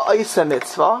 Hadlaka Oisa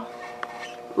Mitzvah.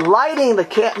 Lighting the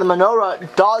menorah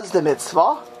does the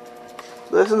mitzvah.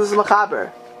 Listen to this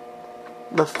Mechaber.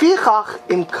 Lefichach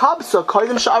in Kabsa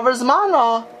Koydim Sha'avar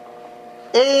Zmana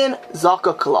Ein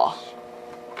Zaka Kala.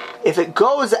 If it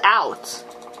goes out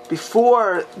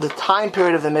before the time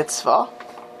period of the mitzvah,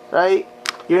 right,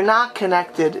 you're not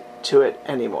connected to it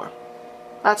anymore.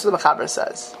 That's what the Mechaber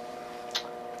says.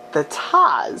 The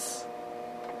Taz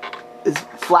is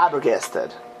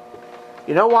flabbergasted.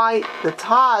 You know why? The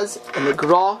Taz and the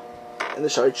Gra and the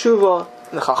Shari Tshuva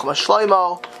in the Chachma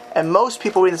Shlomo, and most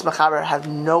people reading this Mechaber have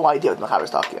no idea what the Mechaber is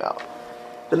talking about.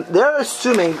 They're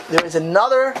assuming there is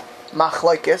another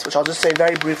machlokes, which I'll just say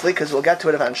very briefly because we'll get to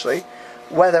it eventually,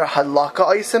 whether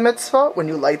halakha is a mitzvah, when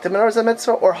you light the menorah is a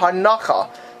mitzvah, or hanacha,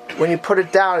 when you put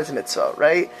it down is a mitzvah,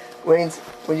 right? When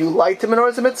you light the menorah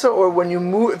is a mitzvah, or when you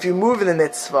move, if you move in the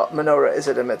mitzvah menorah, is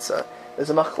it a mitzvah? There's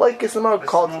a machlokes in the menorah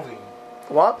called moving.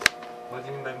 What? What do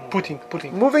you mean by moving?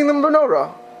 Putting. Moving the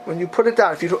menorah. When you put it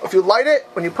down, if you light it,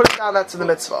 when you put it down, that's in the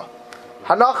mitzvah.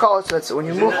 Hanacha is mitzvah. When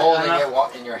you move, holding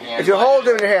it in your hand. if you hold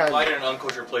it in your hand, Light it in an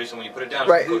unkosher place, and when you put it down,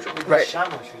 right, it's kosher. right.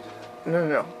 Shammos you do that.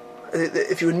 No.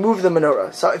 If you would move the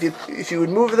menorah, so if you would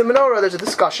move the menorah, there's a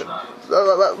discussion.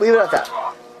 Leave it at that.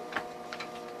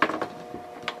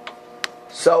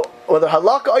 So whether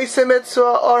halakha oiseh mitzvah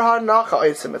or hanacha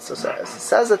oiseh mitzvah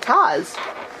says the Taz,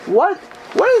 what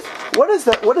is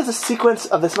the sequence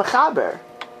of this mechaber?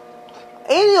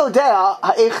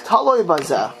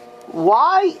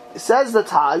 Why, says the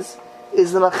Taz,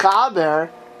 is the mechaber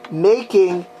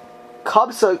making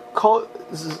kabsa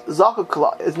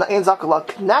zakukla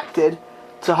connected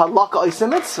to halakha oiseh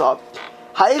mitzvah?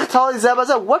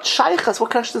 What shaychas? What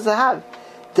connection does it have?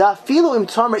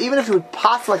 Even if you would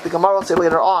pass, like the Gemara will say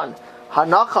later on,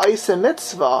 hanacha oiseh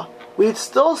mitzvah, we'd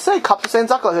still say kapsa and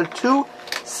zakukla. They're two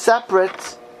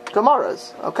separate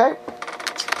Gemaras. Okay.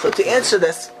 So to answer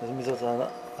this, I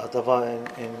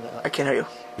can't hear you.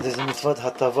 There's a mitzvah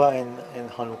hatava in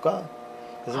Hanukkah.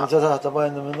 There's a mitzvah hatava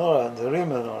in the menorah, the rim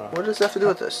menorah. What does that have to do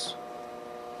with this?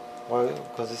 Why?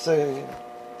 Because they say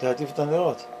tehatif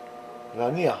tanerot,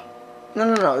 la'aniach.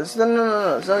 No. It's nothing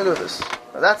to do with this.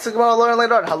 That's the Gemara learn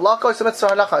later on. Halakha is a mitzvah,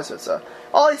 hanacha is a mitzvah.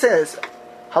 All he's saying is,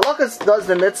 halakha does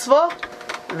the mitzvah,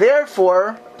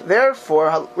 therefore,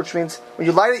 which means when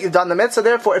you light it, you've done the mitzvah.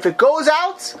 Therefore, if it goes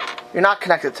out, you're not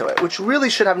connected to it, which really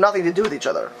should have nothing to do with each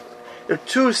other. They're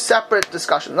two separate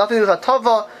discussions. Nothing to do with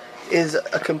hatava is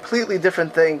a completely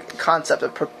different concept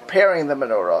of preparing the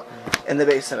menorah in the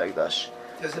Beis Hamikdash.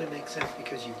 Doesn't it make sense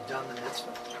because you've done the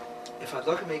mitzvah? If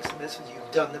Hadlaka makes the mitzvah,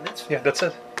 you've done the mitzvah. Yeah, that's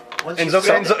it. Once In you've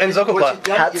done it, Zokupla. once you've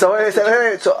done it, So you've done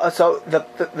wait. So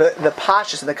the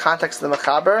pashas in the context of the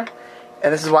mechaber,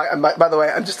 and this is why. By the way,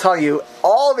 I'm just telling you,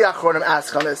 all the achronim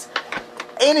ask on this.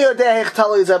 That's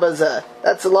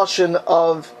the lashon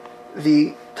of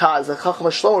the Taz. The Chacham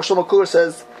Shlomo Kluger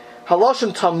says,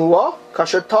 "Halashon tamua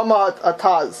kasher tama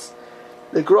ataz."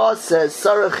 The Gra says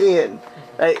sarachin,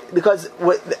 right? Because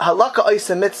what halakha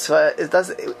oiseh mitzvah is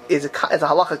a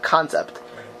halakha concept,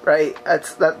 right?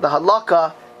 It's that the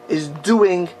halakha is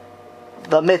doing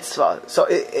the mitzvah. So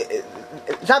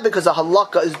it's not because the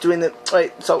halakha is doing it,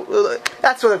 right? So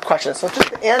that's where the question is. So just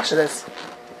to answer this,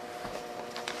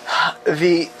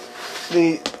 he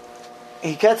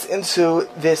gets into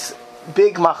this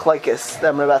big machlokes that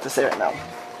I'm about to say right now.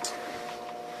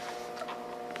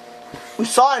 We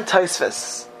saw in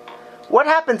Tosfos, what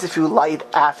happens if you light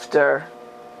after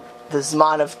the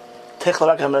zman of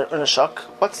tichla ragam neshak?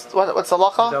 What's the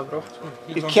halacha?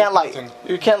 You can't light.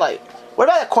 You can't light. What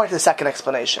about according to the second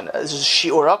explanation? Is this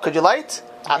shiura? Could you light?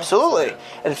 Absolutely.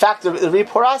 In fact, the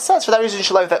Ripora says for that reason you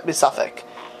should light that bisafik.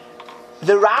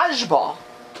 The Rashba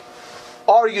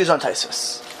argues on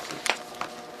Tosfos.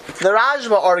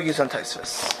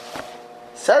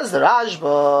 Says the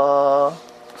Rashba.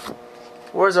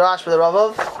 Where's the Rashba, the Rav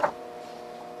of?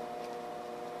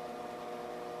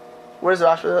 Where's the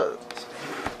Rashba?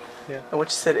 Yeah. In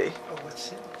which city? Oh,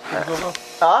 what's it?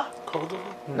 Huh? Cordova?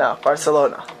 No,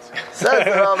 Barcelona. Says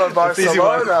the Rav of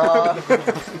Barcelona.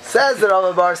 Says the Rav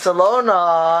of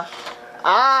Barcelona.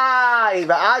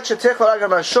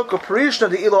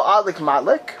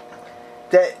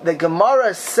 The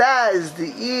Gemara says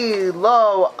the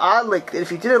ilo alik.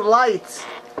 If you didn't light,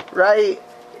 right?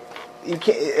 You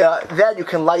can then you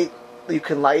can light. You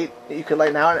can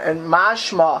light now, and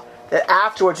mashma that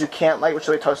afterwards you can't light, which is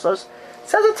the way Tosfos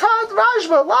says. A tad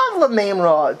rashba lav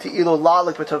lememra to ilo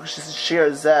lalik b'tokish shir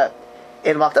zeh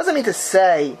inmaf. Doesn't mean to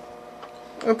say.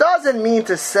 It doesn't mean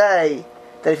to say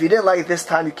that if you didn't light this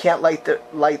time, you can't light the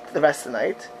rest of the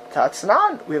night.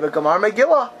 Tatznan. We have a Gemara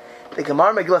Megillah. The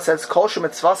Gemara Megillah says kol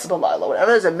shemitzvah b'layla.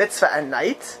 Whenever there's a mitzvah at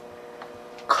night,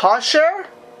 kosher,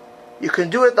 you can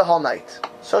do it the whole night.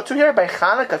 So to here by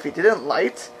Chanukah, if you didn't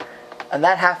light, and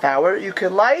that half hour, you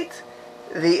can light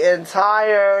the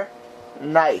entire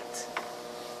night.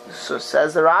 So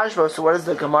says the Rashba. So what does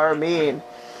the Gemara mean?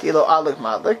 Dilo alik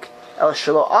malik el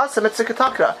shelo asa mitzvah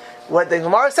katakra. What the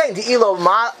Gemara is saying, Dilo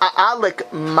alik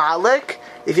malik.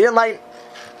 If you didn't light,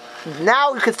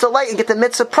 now you can still light and get the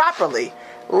mitzvah properly.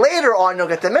 Later on, you'll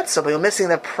get the mitzvah, but you're missing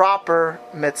the proper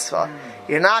mitzvah.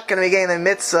 You're not going to be getting the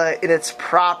mitzvah in its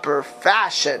proper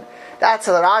fashion. That's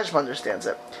how the Rajba understands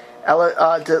it.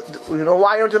 You know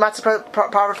why you don't do the matzah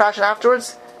proper fashion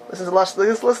afterwards?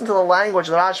 Listen to the language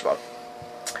of the Rajba.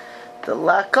 The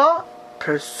leka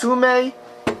persume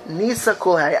nisa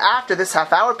kulhei. After this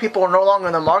half hour, people are no longer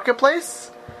in the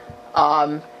marketplace.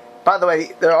 By the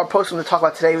way, there are posts to talk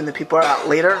about today when the people are out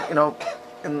later. You know,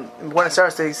 in Buenos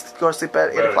Aires, they go to sleep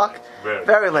at 8 o'clock.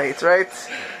 Very late, right?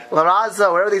 La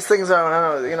Raza, wherever these things are, I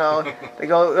don't know, you know, they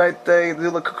go, right, they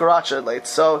do the cucaracha late.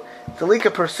 So, the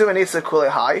lika persume nisa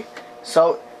kulhei.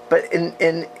 So, but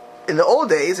in the old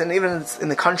days, and even in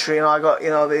the country, you know, I go, you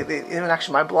know, they even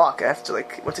actually my block after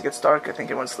once it gets dark, I think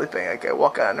everyone's sleeping. Like I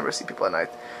walk out, I never see people at night,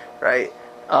 right?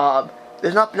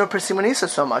 There's no persimonisa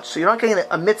so much, so you're not getting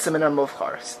a mitzvah in a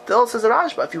muvchar. Still says the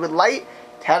Rashba, if you would light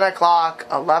 10 o'clock,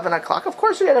 11 o'clock, of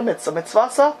course you get a mitzvah.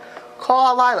 Mitzvasa,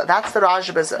 call alayla. That's the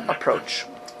Rashba's approach.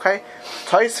 Okay,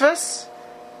 Tosfos,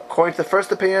 according to the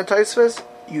first opinion of Tosfos,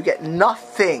 you get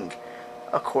nothing.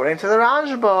 According to the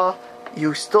Rashba,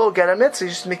 you still get a mitzvah.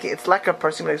 You just make it's like a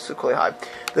person makes a kuli high.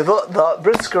 The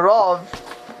Brisker Rov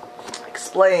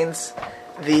explains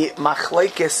the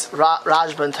machlekes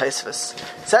Rashba and Tosfos.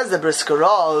 Says the Brisker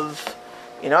Rov,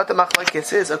 you know what the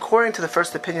machlekes is? According to the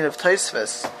first opinion of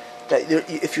Tosfos, that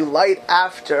if you light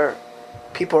after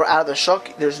people are out of the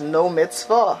shuk, there's no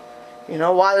mitzvah. You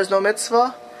know why there's no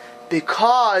mitzvah?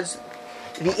 Because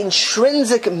the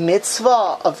intrinsic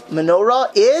mitzvah of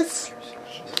menorah is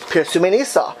Pirsume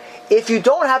Nisa. If you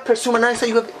don't have Pirsume Nisa,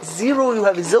 you have zero, you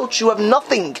have zilch, you have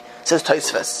nothing, says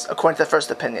Tosfos, according to the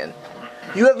first opinion.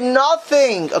 You have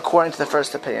nothing, according to the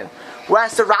first opinion.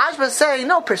 Whereas the Rashba is saying,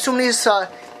 no, Pirsume Nisa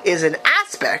is an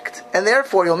aspect, and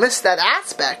therefore you'll miss that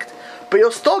aspect, but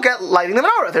you'll still get lighting the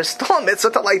menorah. There's still a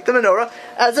mitzvah to light the menorah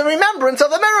as a remembrance of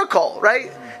the miracle, right?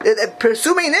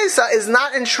 Pirsume Nisa is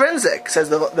not intrinsic, says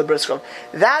the Brisker.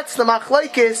 That's the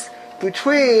machlekes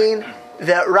between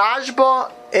the Rashba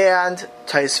and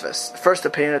Tosfos. First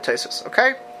opinion of Tosfos.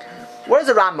 Okay? What does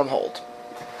the Rambam hold?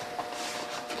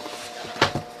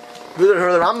 Who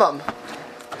heard the Rambam?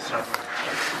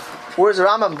 Where's the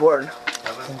Rambam born?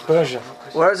 In Persia.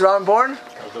 Where's the Rambam born?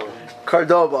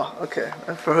 Cordoba. Okay.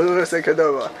 For who would say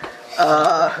Cordoba?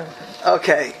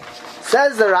 Okay.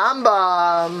 Says the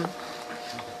Rambam.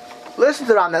 Listen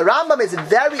to the Rambam. The Rambam is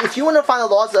very. If you want to find the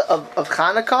laws of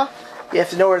Chanukah, you have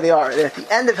to know where they are. They're at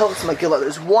the end of Hilchos Megillah.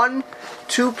 There's 1-2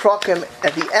 prokim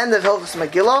at the end of Hilchos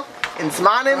Megillah in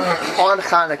Zmanim on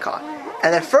Chanukah.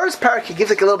 And the first parak he gives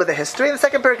like a little bit of history, and the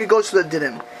second parak he goes to the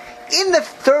dinim. In the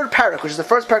third parak, which is the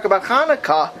first parak about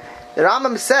Chanukah, the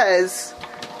Rambam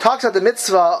talks about the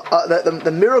mitzvah,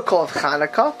 the miracle of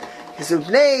Chanukah. He says,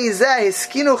 the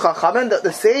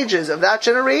sages of that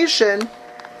generation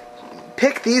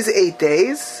pick these 8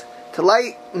 days to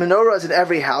light menorahs in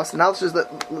every house. And now this is the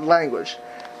language.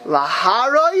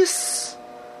 Laharos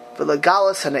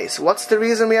v'legalas hanes. What's the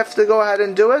reason we have to go ahead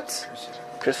and do it?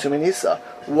 Pirsume Nisa.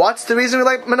 What's the reason we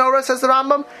light menorah, says the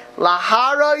Rambam?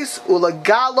 Laharos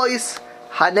u'legalos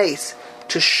hanes.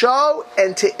 To show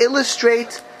and to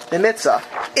illustrate the mitzvah.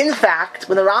 In fact,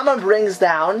 when the Rambam brings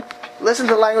down, listen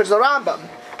to the language of the Rambam.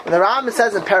 When the Rambam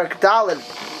says in Perak Daled,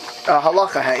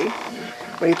 Halacha Hey,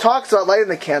 when he talks about lighting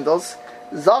the candles,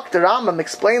 Zok the Rambam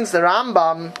explains the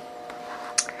Rambam,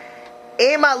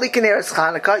 Ema likeneres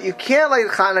Chanukah, you can't light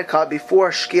Chanukah before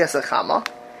Shkias Achama.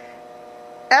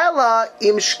 Ela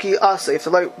im Shkiasa, you have to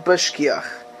light b'Shkiach.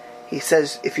 He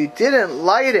says, if you didn't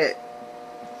light it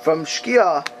from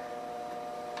Shkia,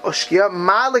 Oshkia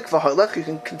Malik v'Holech, you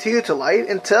can continue to light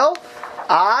until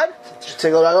Ad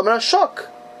Tichla Regel Min HaShuk.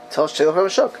 Till Tichla Regel Min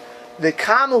HaShuk. The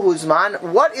Kamu Huzman.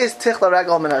 What is Tichla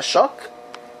Regel Min HaShuk?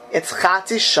 It's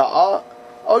Chatzi Sha'a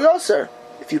O Yoser.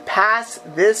 If you pass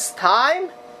this time,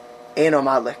 Eino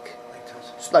Malik.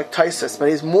 It's like Tosfos, but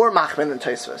he's more machmin than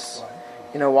Tosfos.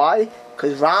 You know why?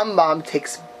 Because Rambam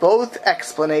takes both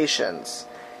explanations,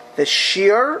 the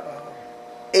shear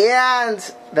and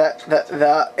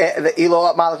the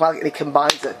Ilo Malik, and he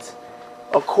combines it.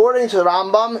 According to the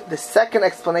Rambam, the second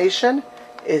explanation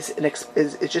is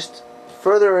just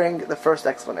furthering the first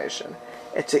explanation.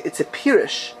 It's a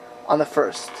pirish on the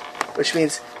first, which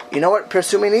means, you know what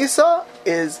Pirsume Nisa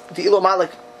is? The Ilo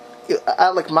Malik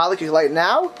you light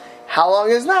now. How long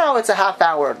is now? It's a half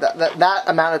hour. That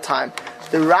amount of time.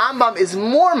 The Rambam is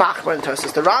more machmer than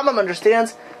Tosfos. The Rambam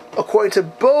understands, according to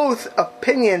both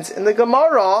opinions in the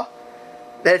Gemara,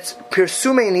 that it's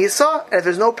Pirsume Nisa, and if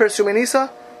there's no Pirsume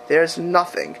Nisa, there's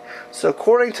nothing. So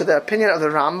according to the opinion of the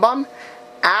Rambam,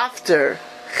 after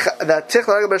the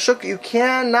Tichla Regel B'Shuk, you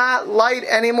cannot light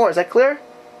anymore. Is that clear?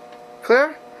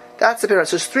 Clear? That's the opinion.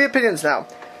 So there's 3 opinions now.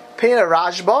 Opinion of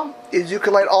Rashba is you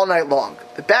can light all night long.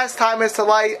 The best time is to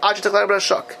light Ad Tichla Regel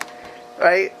B'Shuk.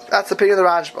 Right? That's the opinion of the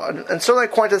Rajba. And certainly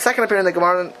according to the second opinion of the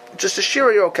Gemara, just a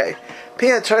Shira, you're okay.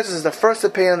 Opinion of the Tosfos is the first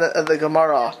opinion of the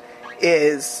Gemara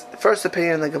is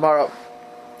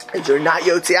you're not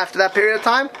Yotzi after that period of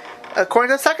time. According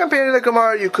to the second opinion of the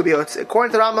Gemara, you could be Yotzi.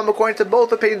 According to Rambam, according to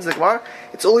both opinions of the Gemara,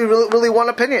 it's only really one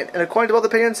opinion. And according to both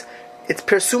opinions, it's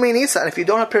Pirsumi Nisa. And if you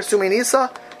don't have Pirsumi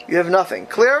Nisa, you have nothing.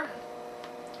 Clear?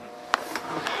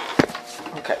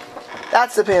 Okay.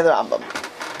 That's the opinion of the Rambam.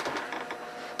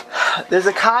 There's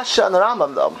a kasha on the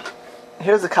Rambam, though.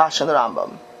 Here's the kasha on the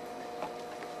Rambam.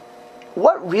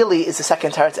 What really is the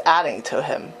second teretz adding to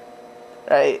him?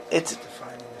 Right?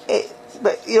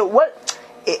 But you know what?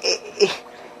 It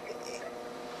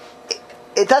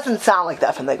doesn't sound like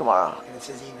that from the Gemara. And it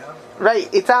says Inami. Right?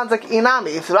 It sounds like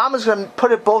Inami. If the Rambam is going to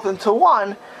put it both into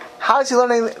one, how is he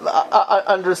learning,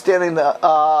 understanding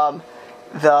the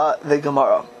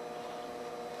Gemara?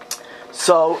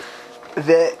 So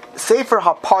the Sefer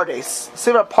HaPardes,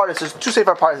 there's two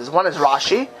Sefer HaPardes. One is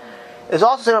Rashi. There's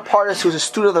also Sefer HaPardes who's a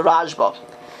student of the Rajba.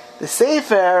 The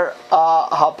Sefer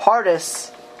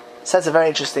HaPardes says a very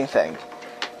interesting thing.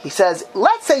 He says,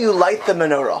 let's say you light the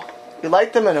menorah. You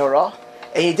light the menorah,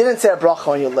 and you didn't say a bracha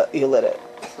when you lit it.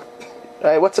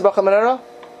 Right? What's the bracha menorah?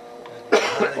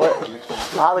 What?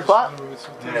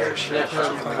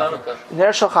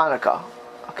 Ner Shel Chanukah.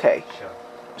 Okay.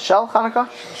 Shel Chanukah?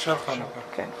 Shel Chanukah.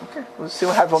 Okay. We'll see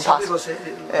what everyone passes.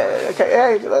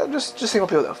 Okay. Just see what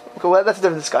people do. Okay. Well, that's a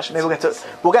different discussion. Maybe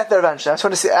we'll get there eventually. I just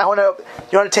want to see.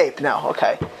 You're on a tape now.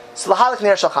 Okay. So lahalik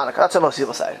Ner Shel Chanukah. That's what most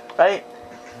people say, right?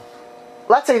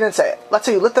 Let's say you didn't say it. Let's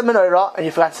say you lit the menorah and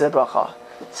you forgot to say the bracha.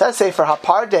 Says Sefer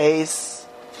HaPardes,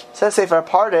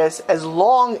 as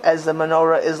long as the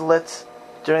menorah is lit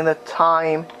during the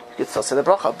time, you can still say the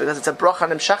bracha because it's a bracha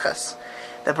nimshachas.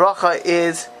 The bracha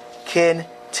is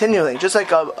continuing, just like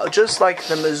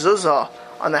the mezuzah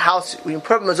on the house. When you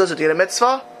put up a mezuzah, do you get a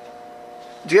mitzvah?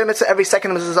 Do you get a mitzvah every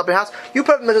second the mezuzah is up in your house? You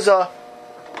put up a mezuzah.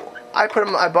 I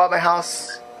bought my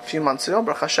house a few months ago,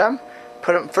 Baruch Hashem.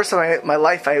 First time in my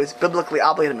life, I was biblically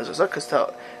obligated to mezuzah because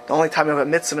the only time you have a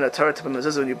mitzvah in a Torah to put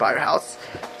mezuzah when you buy your house.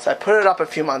 So I put it up a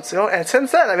few months ago, and since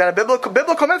then I've got a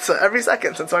biblical mitzvah every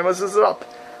second since my mezuzah is up.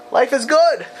 Life is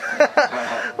good.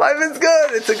 Life is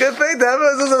good. It's a good thing to have a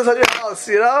mezuzah in your house.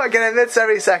 I get a mitzvah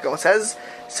every second. It says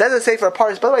the Sefer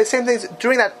HaPardes. By the way, same things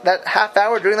during that half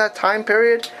hour, during that time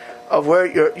period of where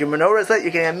your menorah is lit,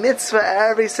 you're getting a mitzvah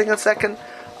every single second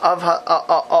of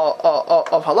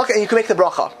halakha, and you can make the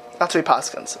bracha. That's what he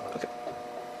paskins. Okay.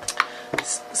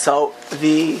 So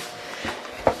the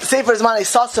Sefer Zmanei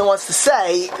Sasson wants to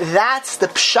say that's the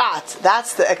pshat,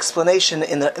 that's the explanation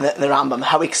in the Rambam,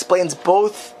 how he explains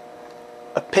both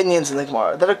opinions in the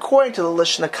Gemara. That according to the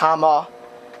Lishna Kama,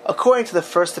 according to the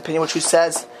first opinion, which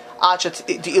says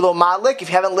ilo madlik, if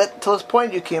you haven't lit till this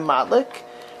point, you can madlik,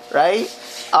 right?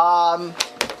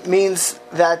 Means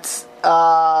that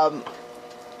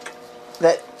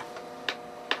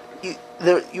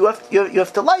you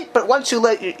have to light, but once you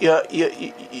light,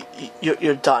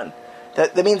 you're done.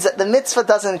 That means that the mitzvah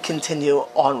doesn't continue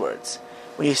onwards.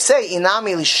 When you say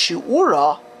inami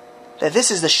l'shiura, that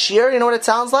this is the shir, you know what it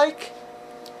sounds like?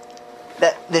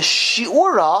 That the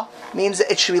shiura means that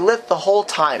it should be lit the whole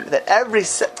time. That that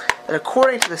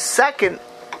according to the second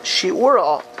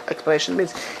shiura explanation,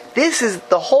 means this is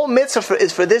the whole mitzvah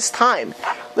is for this time.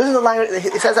 Listen to the language.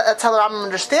 It says that's how the Rambam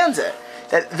understands it.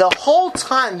 That the whole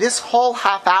time, this whole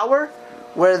half hour,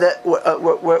 where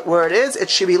it is, it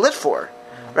should be lit for,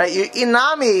 right?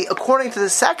 Inami, according to the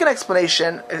second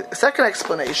explanation,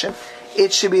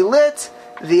 it should be lit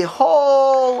the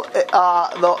whole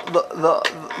the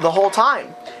whole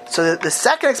time. So the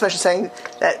second explanation is saying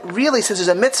that really, since there's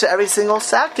a mitzvah every single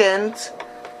second,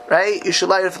 right, you should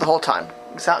light it for the whole time.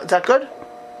 Is that good?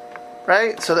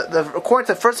 Right? So according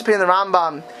to the first opinion of the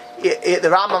Rambam, the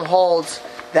Rambam holds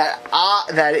that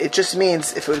it just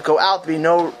means if it would go out, there'd be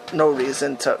no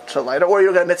reason to light it, or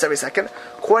you're going to mitzvah every second.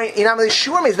 Inam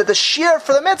shur means that the shear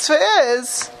for the mitzvah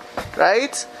is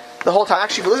right the whole time.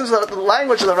 Actually, if you listen to the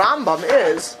language of the Rambam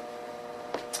is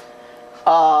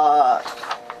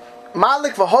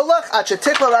malik v'holach at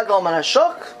shetikla ragol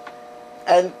manashuk,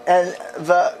 and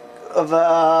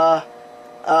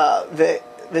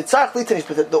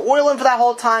the oil in for that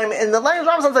whole time. And the language of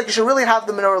the Rambam sounds like you should really have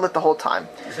the menorah lit the whole time.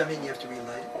 Does that mean you have to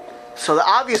relight it? So the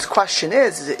obvious question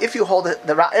is that if you hold it,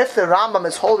 if the Rambam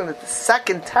is holding that the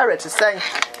second teretz is saying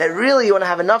that really you want to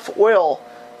have enough oil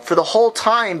for the whole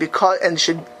time it sounds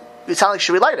like you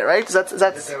should relight it, right? That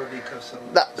would be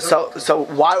so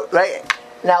why, right?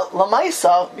 Now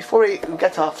Lamaisa, before we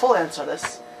get to a full answer on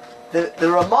this, the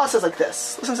Ramah says like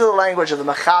this. Listen to the language of the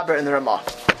Mechaber and the Ramah.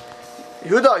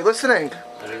 Yehuda, are you listening?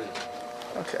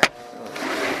 Okay.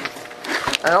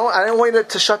 I didn't want it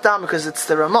to shut down because it's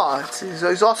the Ramah.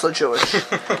 He's also Jewish.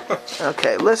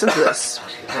 Okay, listen to this.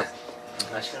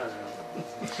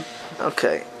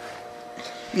 Okay.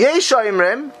 Yesh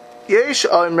Oimrim.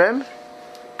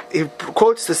 He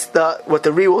quotes this, what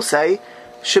the Ri will say.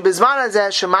 Shebizman hazeh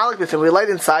shemalik b'fim. We light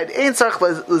inside. Ein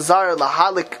tzarich l'zar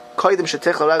lahalik koydim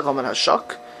shetichla regel min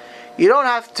hashak. You don't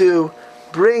have to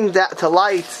bring that to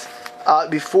light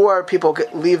before people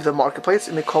leave the marketplace.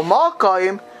 Mikol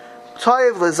malkayim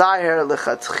toiv l'zahir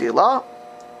lechatchila.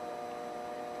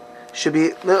 Should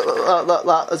be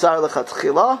l'zahir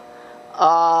lechatchila.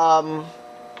 1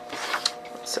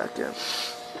 second.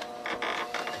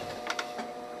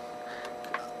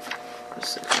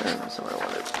 That's what I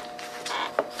wanted.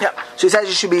 Yeah. So he says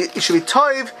it should be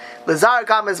toiv l'zar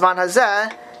gam bizman hazeh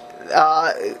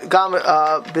gam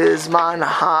bizman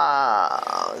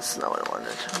ha. That's not what I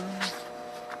wanted.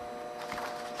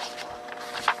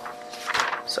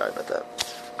 Sorry about that.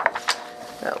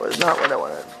 That was not what I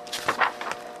wanted.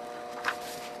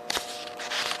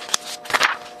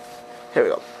 Here we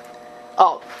go.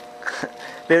 Oh.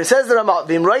 It says that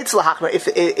if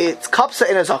it's kapsa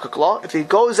in a zakuk law, if it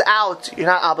goes out, you're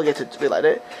not obligated to relight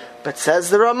it. But says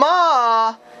the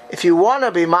Ramah, if you want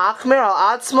to be machmir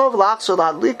al atzmo v'lachzor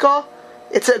l'adlika,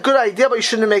 it's a good idea, but you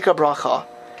shouldn't make a bracha.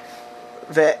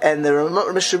 And the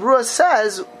Mishnah Berurah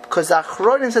says, because the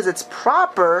Achronim says it's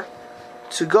proper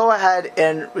to go ahead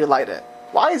and relight it.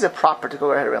 Why is it proper to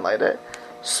go ahead and relight it?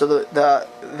 So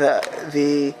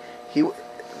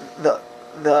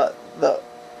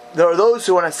there are those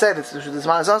who want to say that this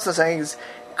man is also saying is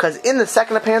because in the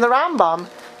second opinion of the Rambam,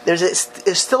 there's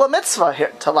still a mitzvah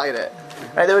here to light it.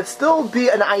 Right? There would still be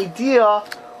an idea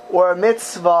or a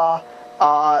mitzvah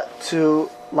to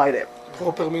light it.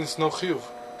 Proper means no chiyuv.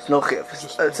 It's no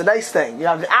chiyuv. It's a nice thing. You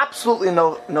have absolutely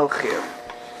no chiyuv.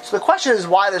 So the question is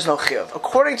why there's no chiyuv.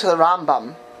 According to the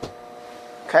Rambam,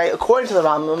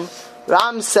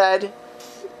 Ram said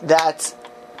that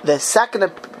the second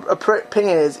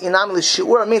opinion is inam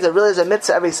l'shiur, means it really is a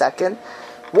mitzvah every second.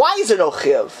 Why is there no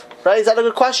chiyuv? Right? Is that a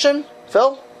good question,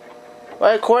 Phil?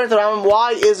 Right? According to the Rambam,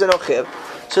 why is there no chiyuv?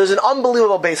 So there's an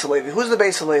unbelievable Beis Halevi. Who's the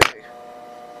Beis Halevi?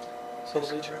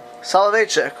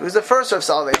 Soloveitchik. Who's the first of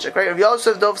Soloveitchik? Right? Rav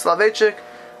Yosef Dov Soloveitchik,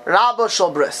 Rabba Shel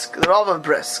Brisk, the Rav of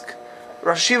Brisk,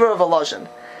 Rosh Yeshiva of Volozhin.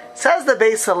 Says the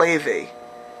Beis Halevi.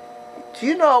 Do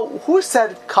you know who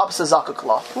said kapsa zakuk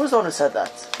law? Who was the one who said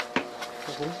that?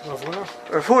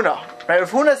 Rav Huna. Right?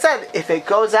 Rav Huna said, if it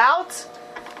goes out,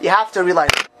 you have to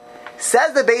relight it.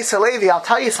 Says the Beis Halevi, I'll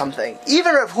tell you something.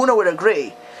 Even Rav Huna would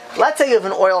agree. Let's say you have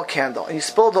an oil candle, and you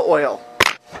spilled the oil.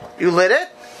 You lit it,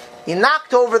 you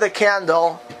knocked over the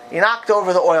candle, you knocked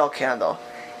over the oil candle.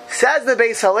 Says the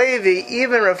Beis Halevi,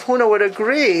 even Rav Huna would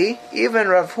agree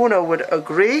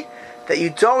that you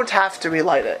don't have to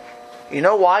relight it. You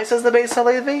know why, says the Beis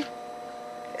Halevi?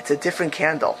 It's a different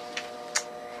candle.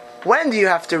 When do you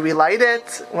have to relight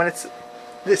it? When it's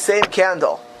the same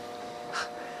candle.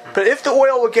 But if the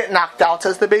oil would get knocked out,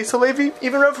 says the Beis Halevi,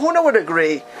 even Rav Huna would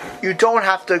agree, you don't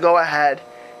have to go ahead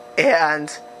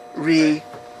and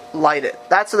relight it.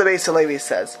 That's what the Beis Halevi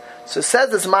says. So it says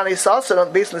this Mani Sasa,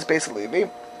 based on this Beis Halevi,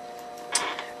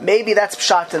 maybe that's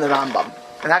pshat in the Rambam.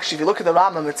 And actually, if you look at the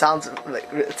Rambam, it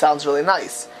sounds really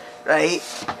nice, right?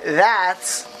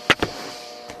 That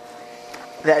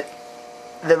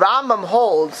the Rambam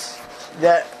holds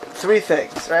that three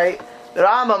things, right? The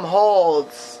Rambam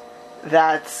holds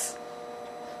that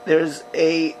there's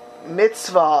a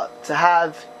mitzvah to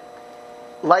have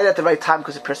light at the right time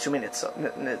because of Persumi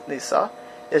Nisa.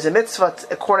 There's a mitzvah,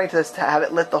 according to this, to have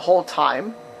it lit the whole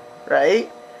time,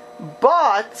 right?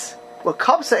 But what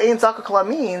Kabsa Ein Zakuk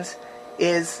means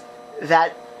is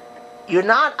that you're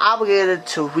not obligated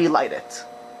to relight it.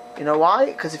 You know why?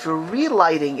 Because if you're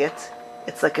relighting it,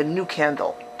 it's like a new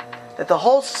candle. That the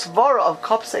whole svara of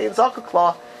Kabsa Ein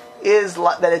Zakuk is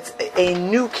that it's a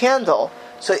new candle.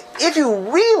 So if you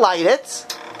relight it,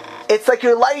 it's like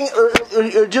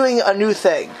you're doing a new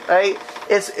thing, right?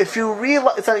 It's if you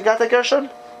relight. It's like, you got that, Gershon?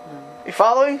 You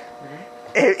following? Mm-hmm.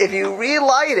 If you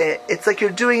relight it, it's like you're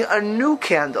doing a new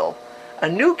candle. A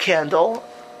new candle.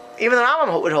 Even the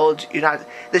Rambam would hold you're not.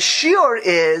 The shiur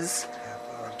is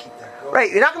right.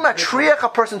 You're not going to triach a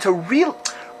person to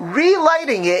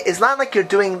relighting it. Is not like you're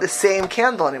doing the same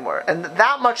candle anymore, and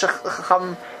that much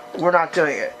we're not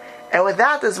doing it. And with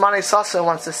that, as Mani Sasa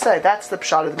wants to say, that's the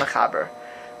pshat of the Mechaber.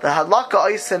 The halakha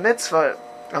oiseh mitzvah,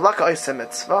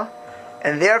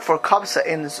 and therefore kabsa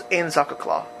in zakuk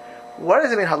law. What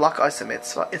does it mean halakha oiseh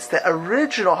mitzvah? It's the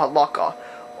original halakha.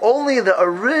 Only the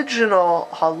original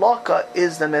halakha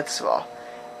is the mitzvah.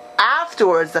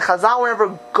 Afterwards, the Chazal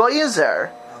were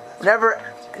never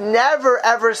never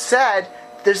ever said,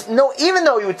 there's no, even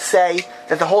though you would say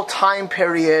that the whole time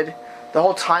period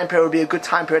would be a good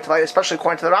time period to light, especially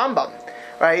according to the Rambam,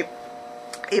 right?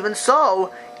 Even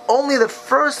so, only the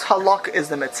first halakha is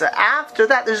the mitzvah. After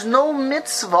that, there's no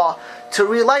mitzvah to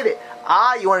relight it.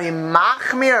 You want to be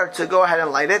machmir to go ahead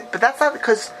and light it, but that's not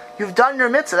because you've done your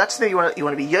mitzvah. That's the thing you want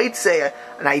to be yotzei,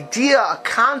 an idea, a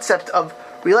concept of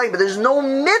relighting, but there's no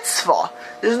mitzvah.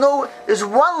 There's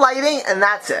one lighting and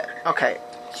that's it. Okay.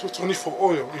 So it's only for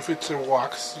oil. If it's a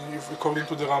wax, according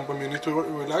to the Rambam, you need to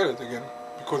relight it again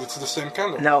because it's the same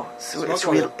candle. No, so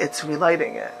it's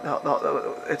relighting it.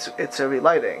 No, it's a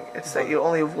relighting. It's that you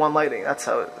only have one lighting. That's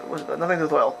how it was. Nothing to do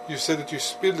with oil. You said that you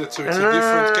spilled it, so it's a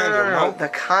different candle. No, the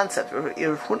concept.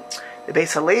 The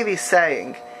Beis Halevi is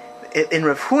saying in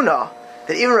Rav Huna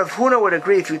that even Rav Huna would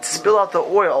agree if you'd spill out the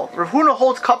oil. Rav Huna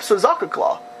holds cups of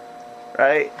zakakla,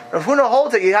 right? Rav Huna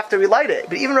holds that you have to relight it,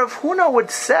 but even Rav Huna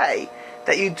would say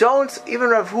that you don't. Even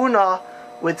Rav Huna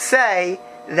would say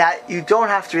that you don't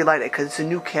have to relight it because it's a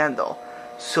new candle.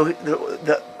 So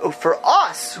for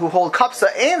us who hold cups of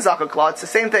ein zakakla, it's the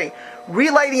same thing.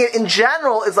 Relighting it in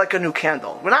general is like a new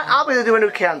candle. We're not obligated to do a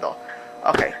new candle.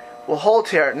 Okay. We'll hold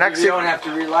here. Next, you don't have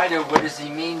to relight it. What does he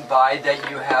mean by that?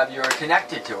 You're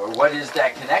connected to it. What is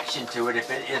that connection to it? If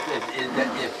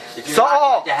you're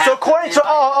not going to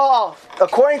have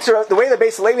according to the way the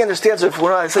Beis Halevi understands it,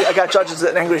 I got judges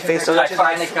with an angry face. Did I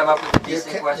finally come up with a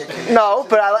decent question? No,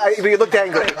 but you looked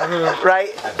angry, right?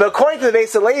 But according to the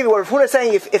Beis Halevi, what Rav Huna is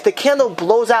saying, if the candle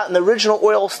blows out and the original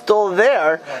oil is still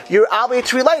there, you're obligated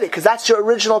to relight it because that's your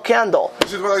original candle.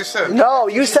 This is what I said. No,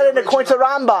 you said it according to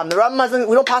Rambam. The Rambam hasn't.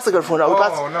 We don't pass the Rav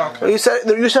Huna. Okay. You said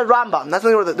Rambam. That's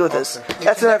nothing to do with this.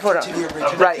 That's the Rav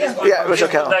Huna. Right? Yeah, Rosh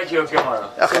Hashanah. Thank you, Gemara.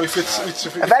 Okay. So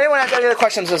if anyone has any other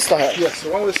questions, let's start here. Yes.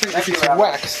 So one would think if it's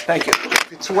wax. Thank you.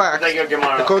 If it's wax,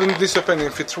 according to this opinion,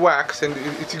 if it's wax and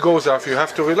it goes off, you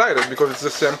have to relight it because it's the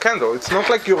same candle. It's not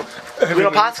like you're. We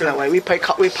don't pass it that way. We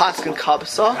pass in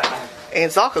kabsa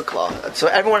and zakakla. So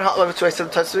everyone, that's what I said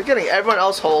at the beginning. Everyone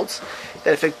else holds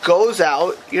that if it goes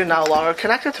out, you're no longer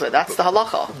connected to it. That's the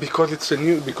halacha. Because it's a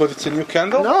new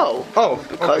candle. No. Oh.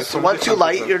 Because so once you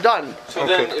light, you're done. So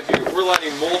then, if we're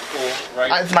lighting multiple,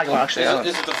 right? It's not going to actually.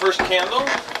 Is it the first candle?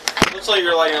 Let's say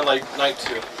you're lighting on like night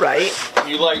 2. Right.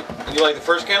 You light the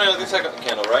first candle and the second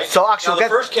candle, right? So actually, now the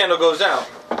first candle goes out.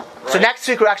 Right? So next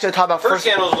week we're actually talking about first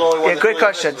candle is the only one. Yeah, great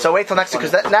question. So wait till next week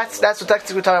because that's what next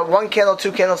week we're talking about. 1 candle,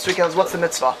 2 candles, 3 candles. What's the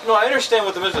mitzvah? No, I understand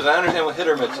what the mitzvah is. I understand what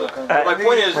hitter mitzvah. But my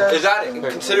point is that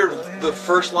considered the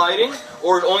first lighting,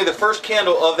 or is only the first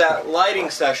candle of that lighting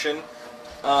session?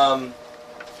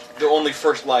 The only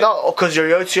first light. No, because you're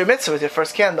yotzi your mitzvah with your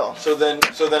first candle. So then,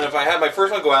 if I had my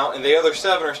first one go out and the other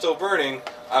 7 are still burning,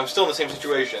 I'm still in the same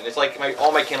situation. It's like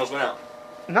all my candles went out.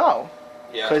 No.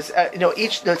 Yeah. Because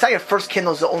it's not your first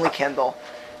candle is the only candle.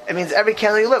 It means every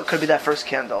candle you lit could be that first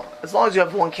candle. As long as you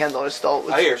have 1 candle, it's still.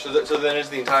 I hear. So then it's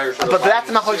the entire sort of. But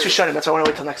that's not Machlokes Rishonim. That's why I want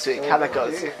to wait till next week. How that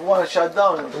goes. If you want to shut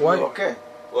down, Why? okay.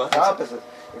 What? The opposite.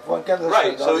 If one candle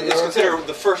Right, shut down, so it's you're considered okay.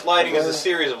 the first lighting is a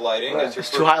series of lighting. Right. That's your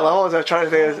It's first too high light. level. Is that trying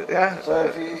to think? Yeah. So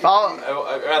if you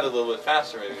I'd rather a little bit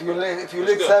faster, maybe. if you That's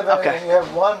lit good. 7 Okay. and you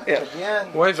have 1 Yeah. at the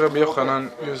end. Why is Rabbi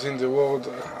Yochanan using the word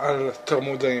al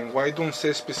termudaim? Why don't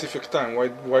say specific time?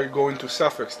 Why go into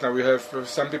suffix? Now we have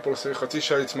some people say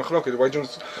chatisha it's machloket. Why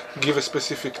don't give a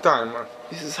specific time?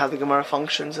 This is how the Gemara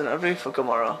functions in every for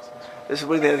Gemara. This is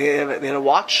where they had a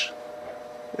watch.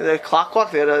 They had a clock.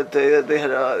 They're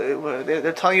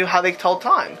telling you how they tell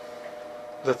time.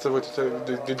 That's what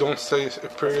they don't say a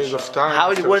period of time.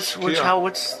 after What's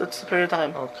the period of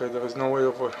time? Okay, there is no way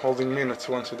of holding minutes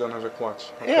once you don't have a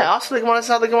watch. Okay. Yeah, also the Gemara is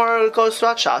how the Gemara goes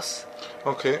throughout Shas.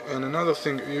 Okay, and another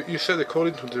thing, you said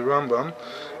according to the Rambam,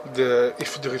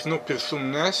 if there is no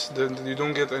pirsum nes, then you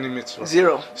don't get any mitzvah.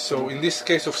 0. So in this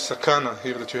case of sakana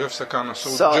here, that you have sakana,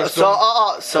 So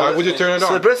why would you turn it So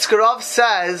on? the Brisker Rav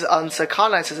says on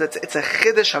Sakana, it says it's a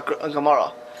chiddush on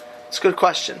Gemara. It's a good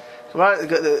question.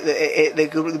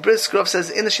 The Brisker Rav says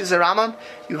in the Shizar Ramam,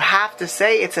 you have to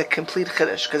say it's a complete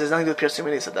chiddush because there's nothing to do with Pirsum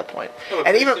Minis at that point. No,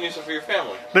 And even for your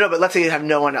family. but let's say you have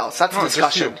no one else. That's a No, just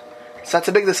discussion. you. So that's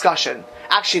a big discussion.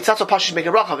 Actually, it's not so Pashut make a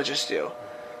bracha, but just you.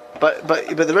 But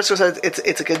the Brisker says it's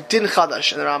like a din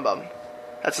chadash in the Rambam.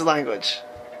 That's the language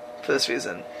for this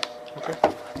reason. Okay.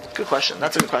 Good question.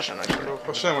 That's a good question, actually. Baruch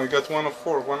Hashem, we got 1 of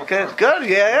 4. Good.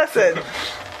 Yeah, that's it.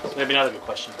 Maybe another good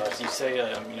question, but you say,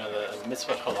 the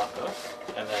mitzvah halakha,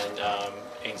 and then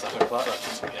ein zakakla,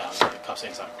 kaf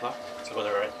ein zakakla.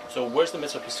 So where's the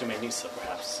mitzvah pisume nisa,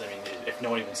 perhaps? I mean, if no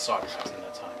one even saw it, perhaps in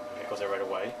that time, it goes there right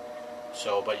away.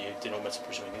 So, but you didn't know mitzvah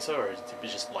pisume nisa, or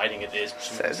just lighting it is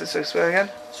pisume nisa? Say this again.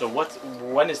 So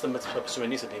when is the mitzvah pisume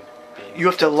nisa being being. You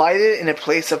have to light it in a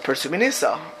place of pursuing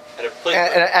Nisa. At a place.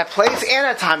 At a place and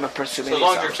a time of pursuing So as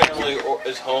long as Nisa. your family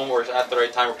is home or is at the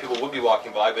right time where people would be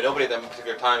walking by, but nobody at that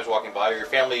particular time is walking by, or your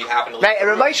family happened to Right, and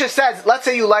leave Rav Moshe says, let's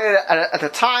say you light it at the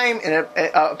time in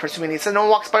a pursuing Nisa, no one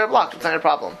walks by your block. It's not a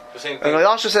problem. the same And thing.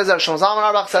 Rav Moshe says that Shlomo Zalman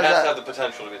Auerbach It says has to that. have the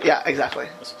potential to be there. Yeah, exactly.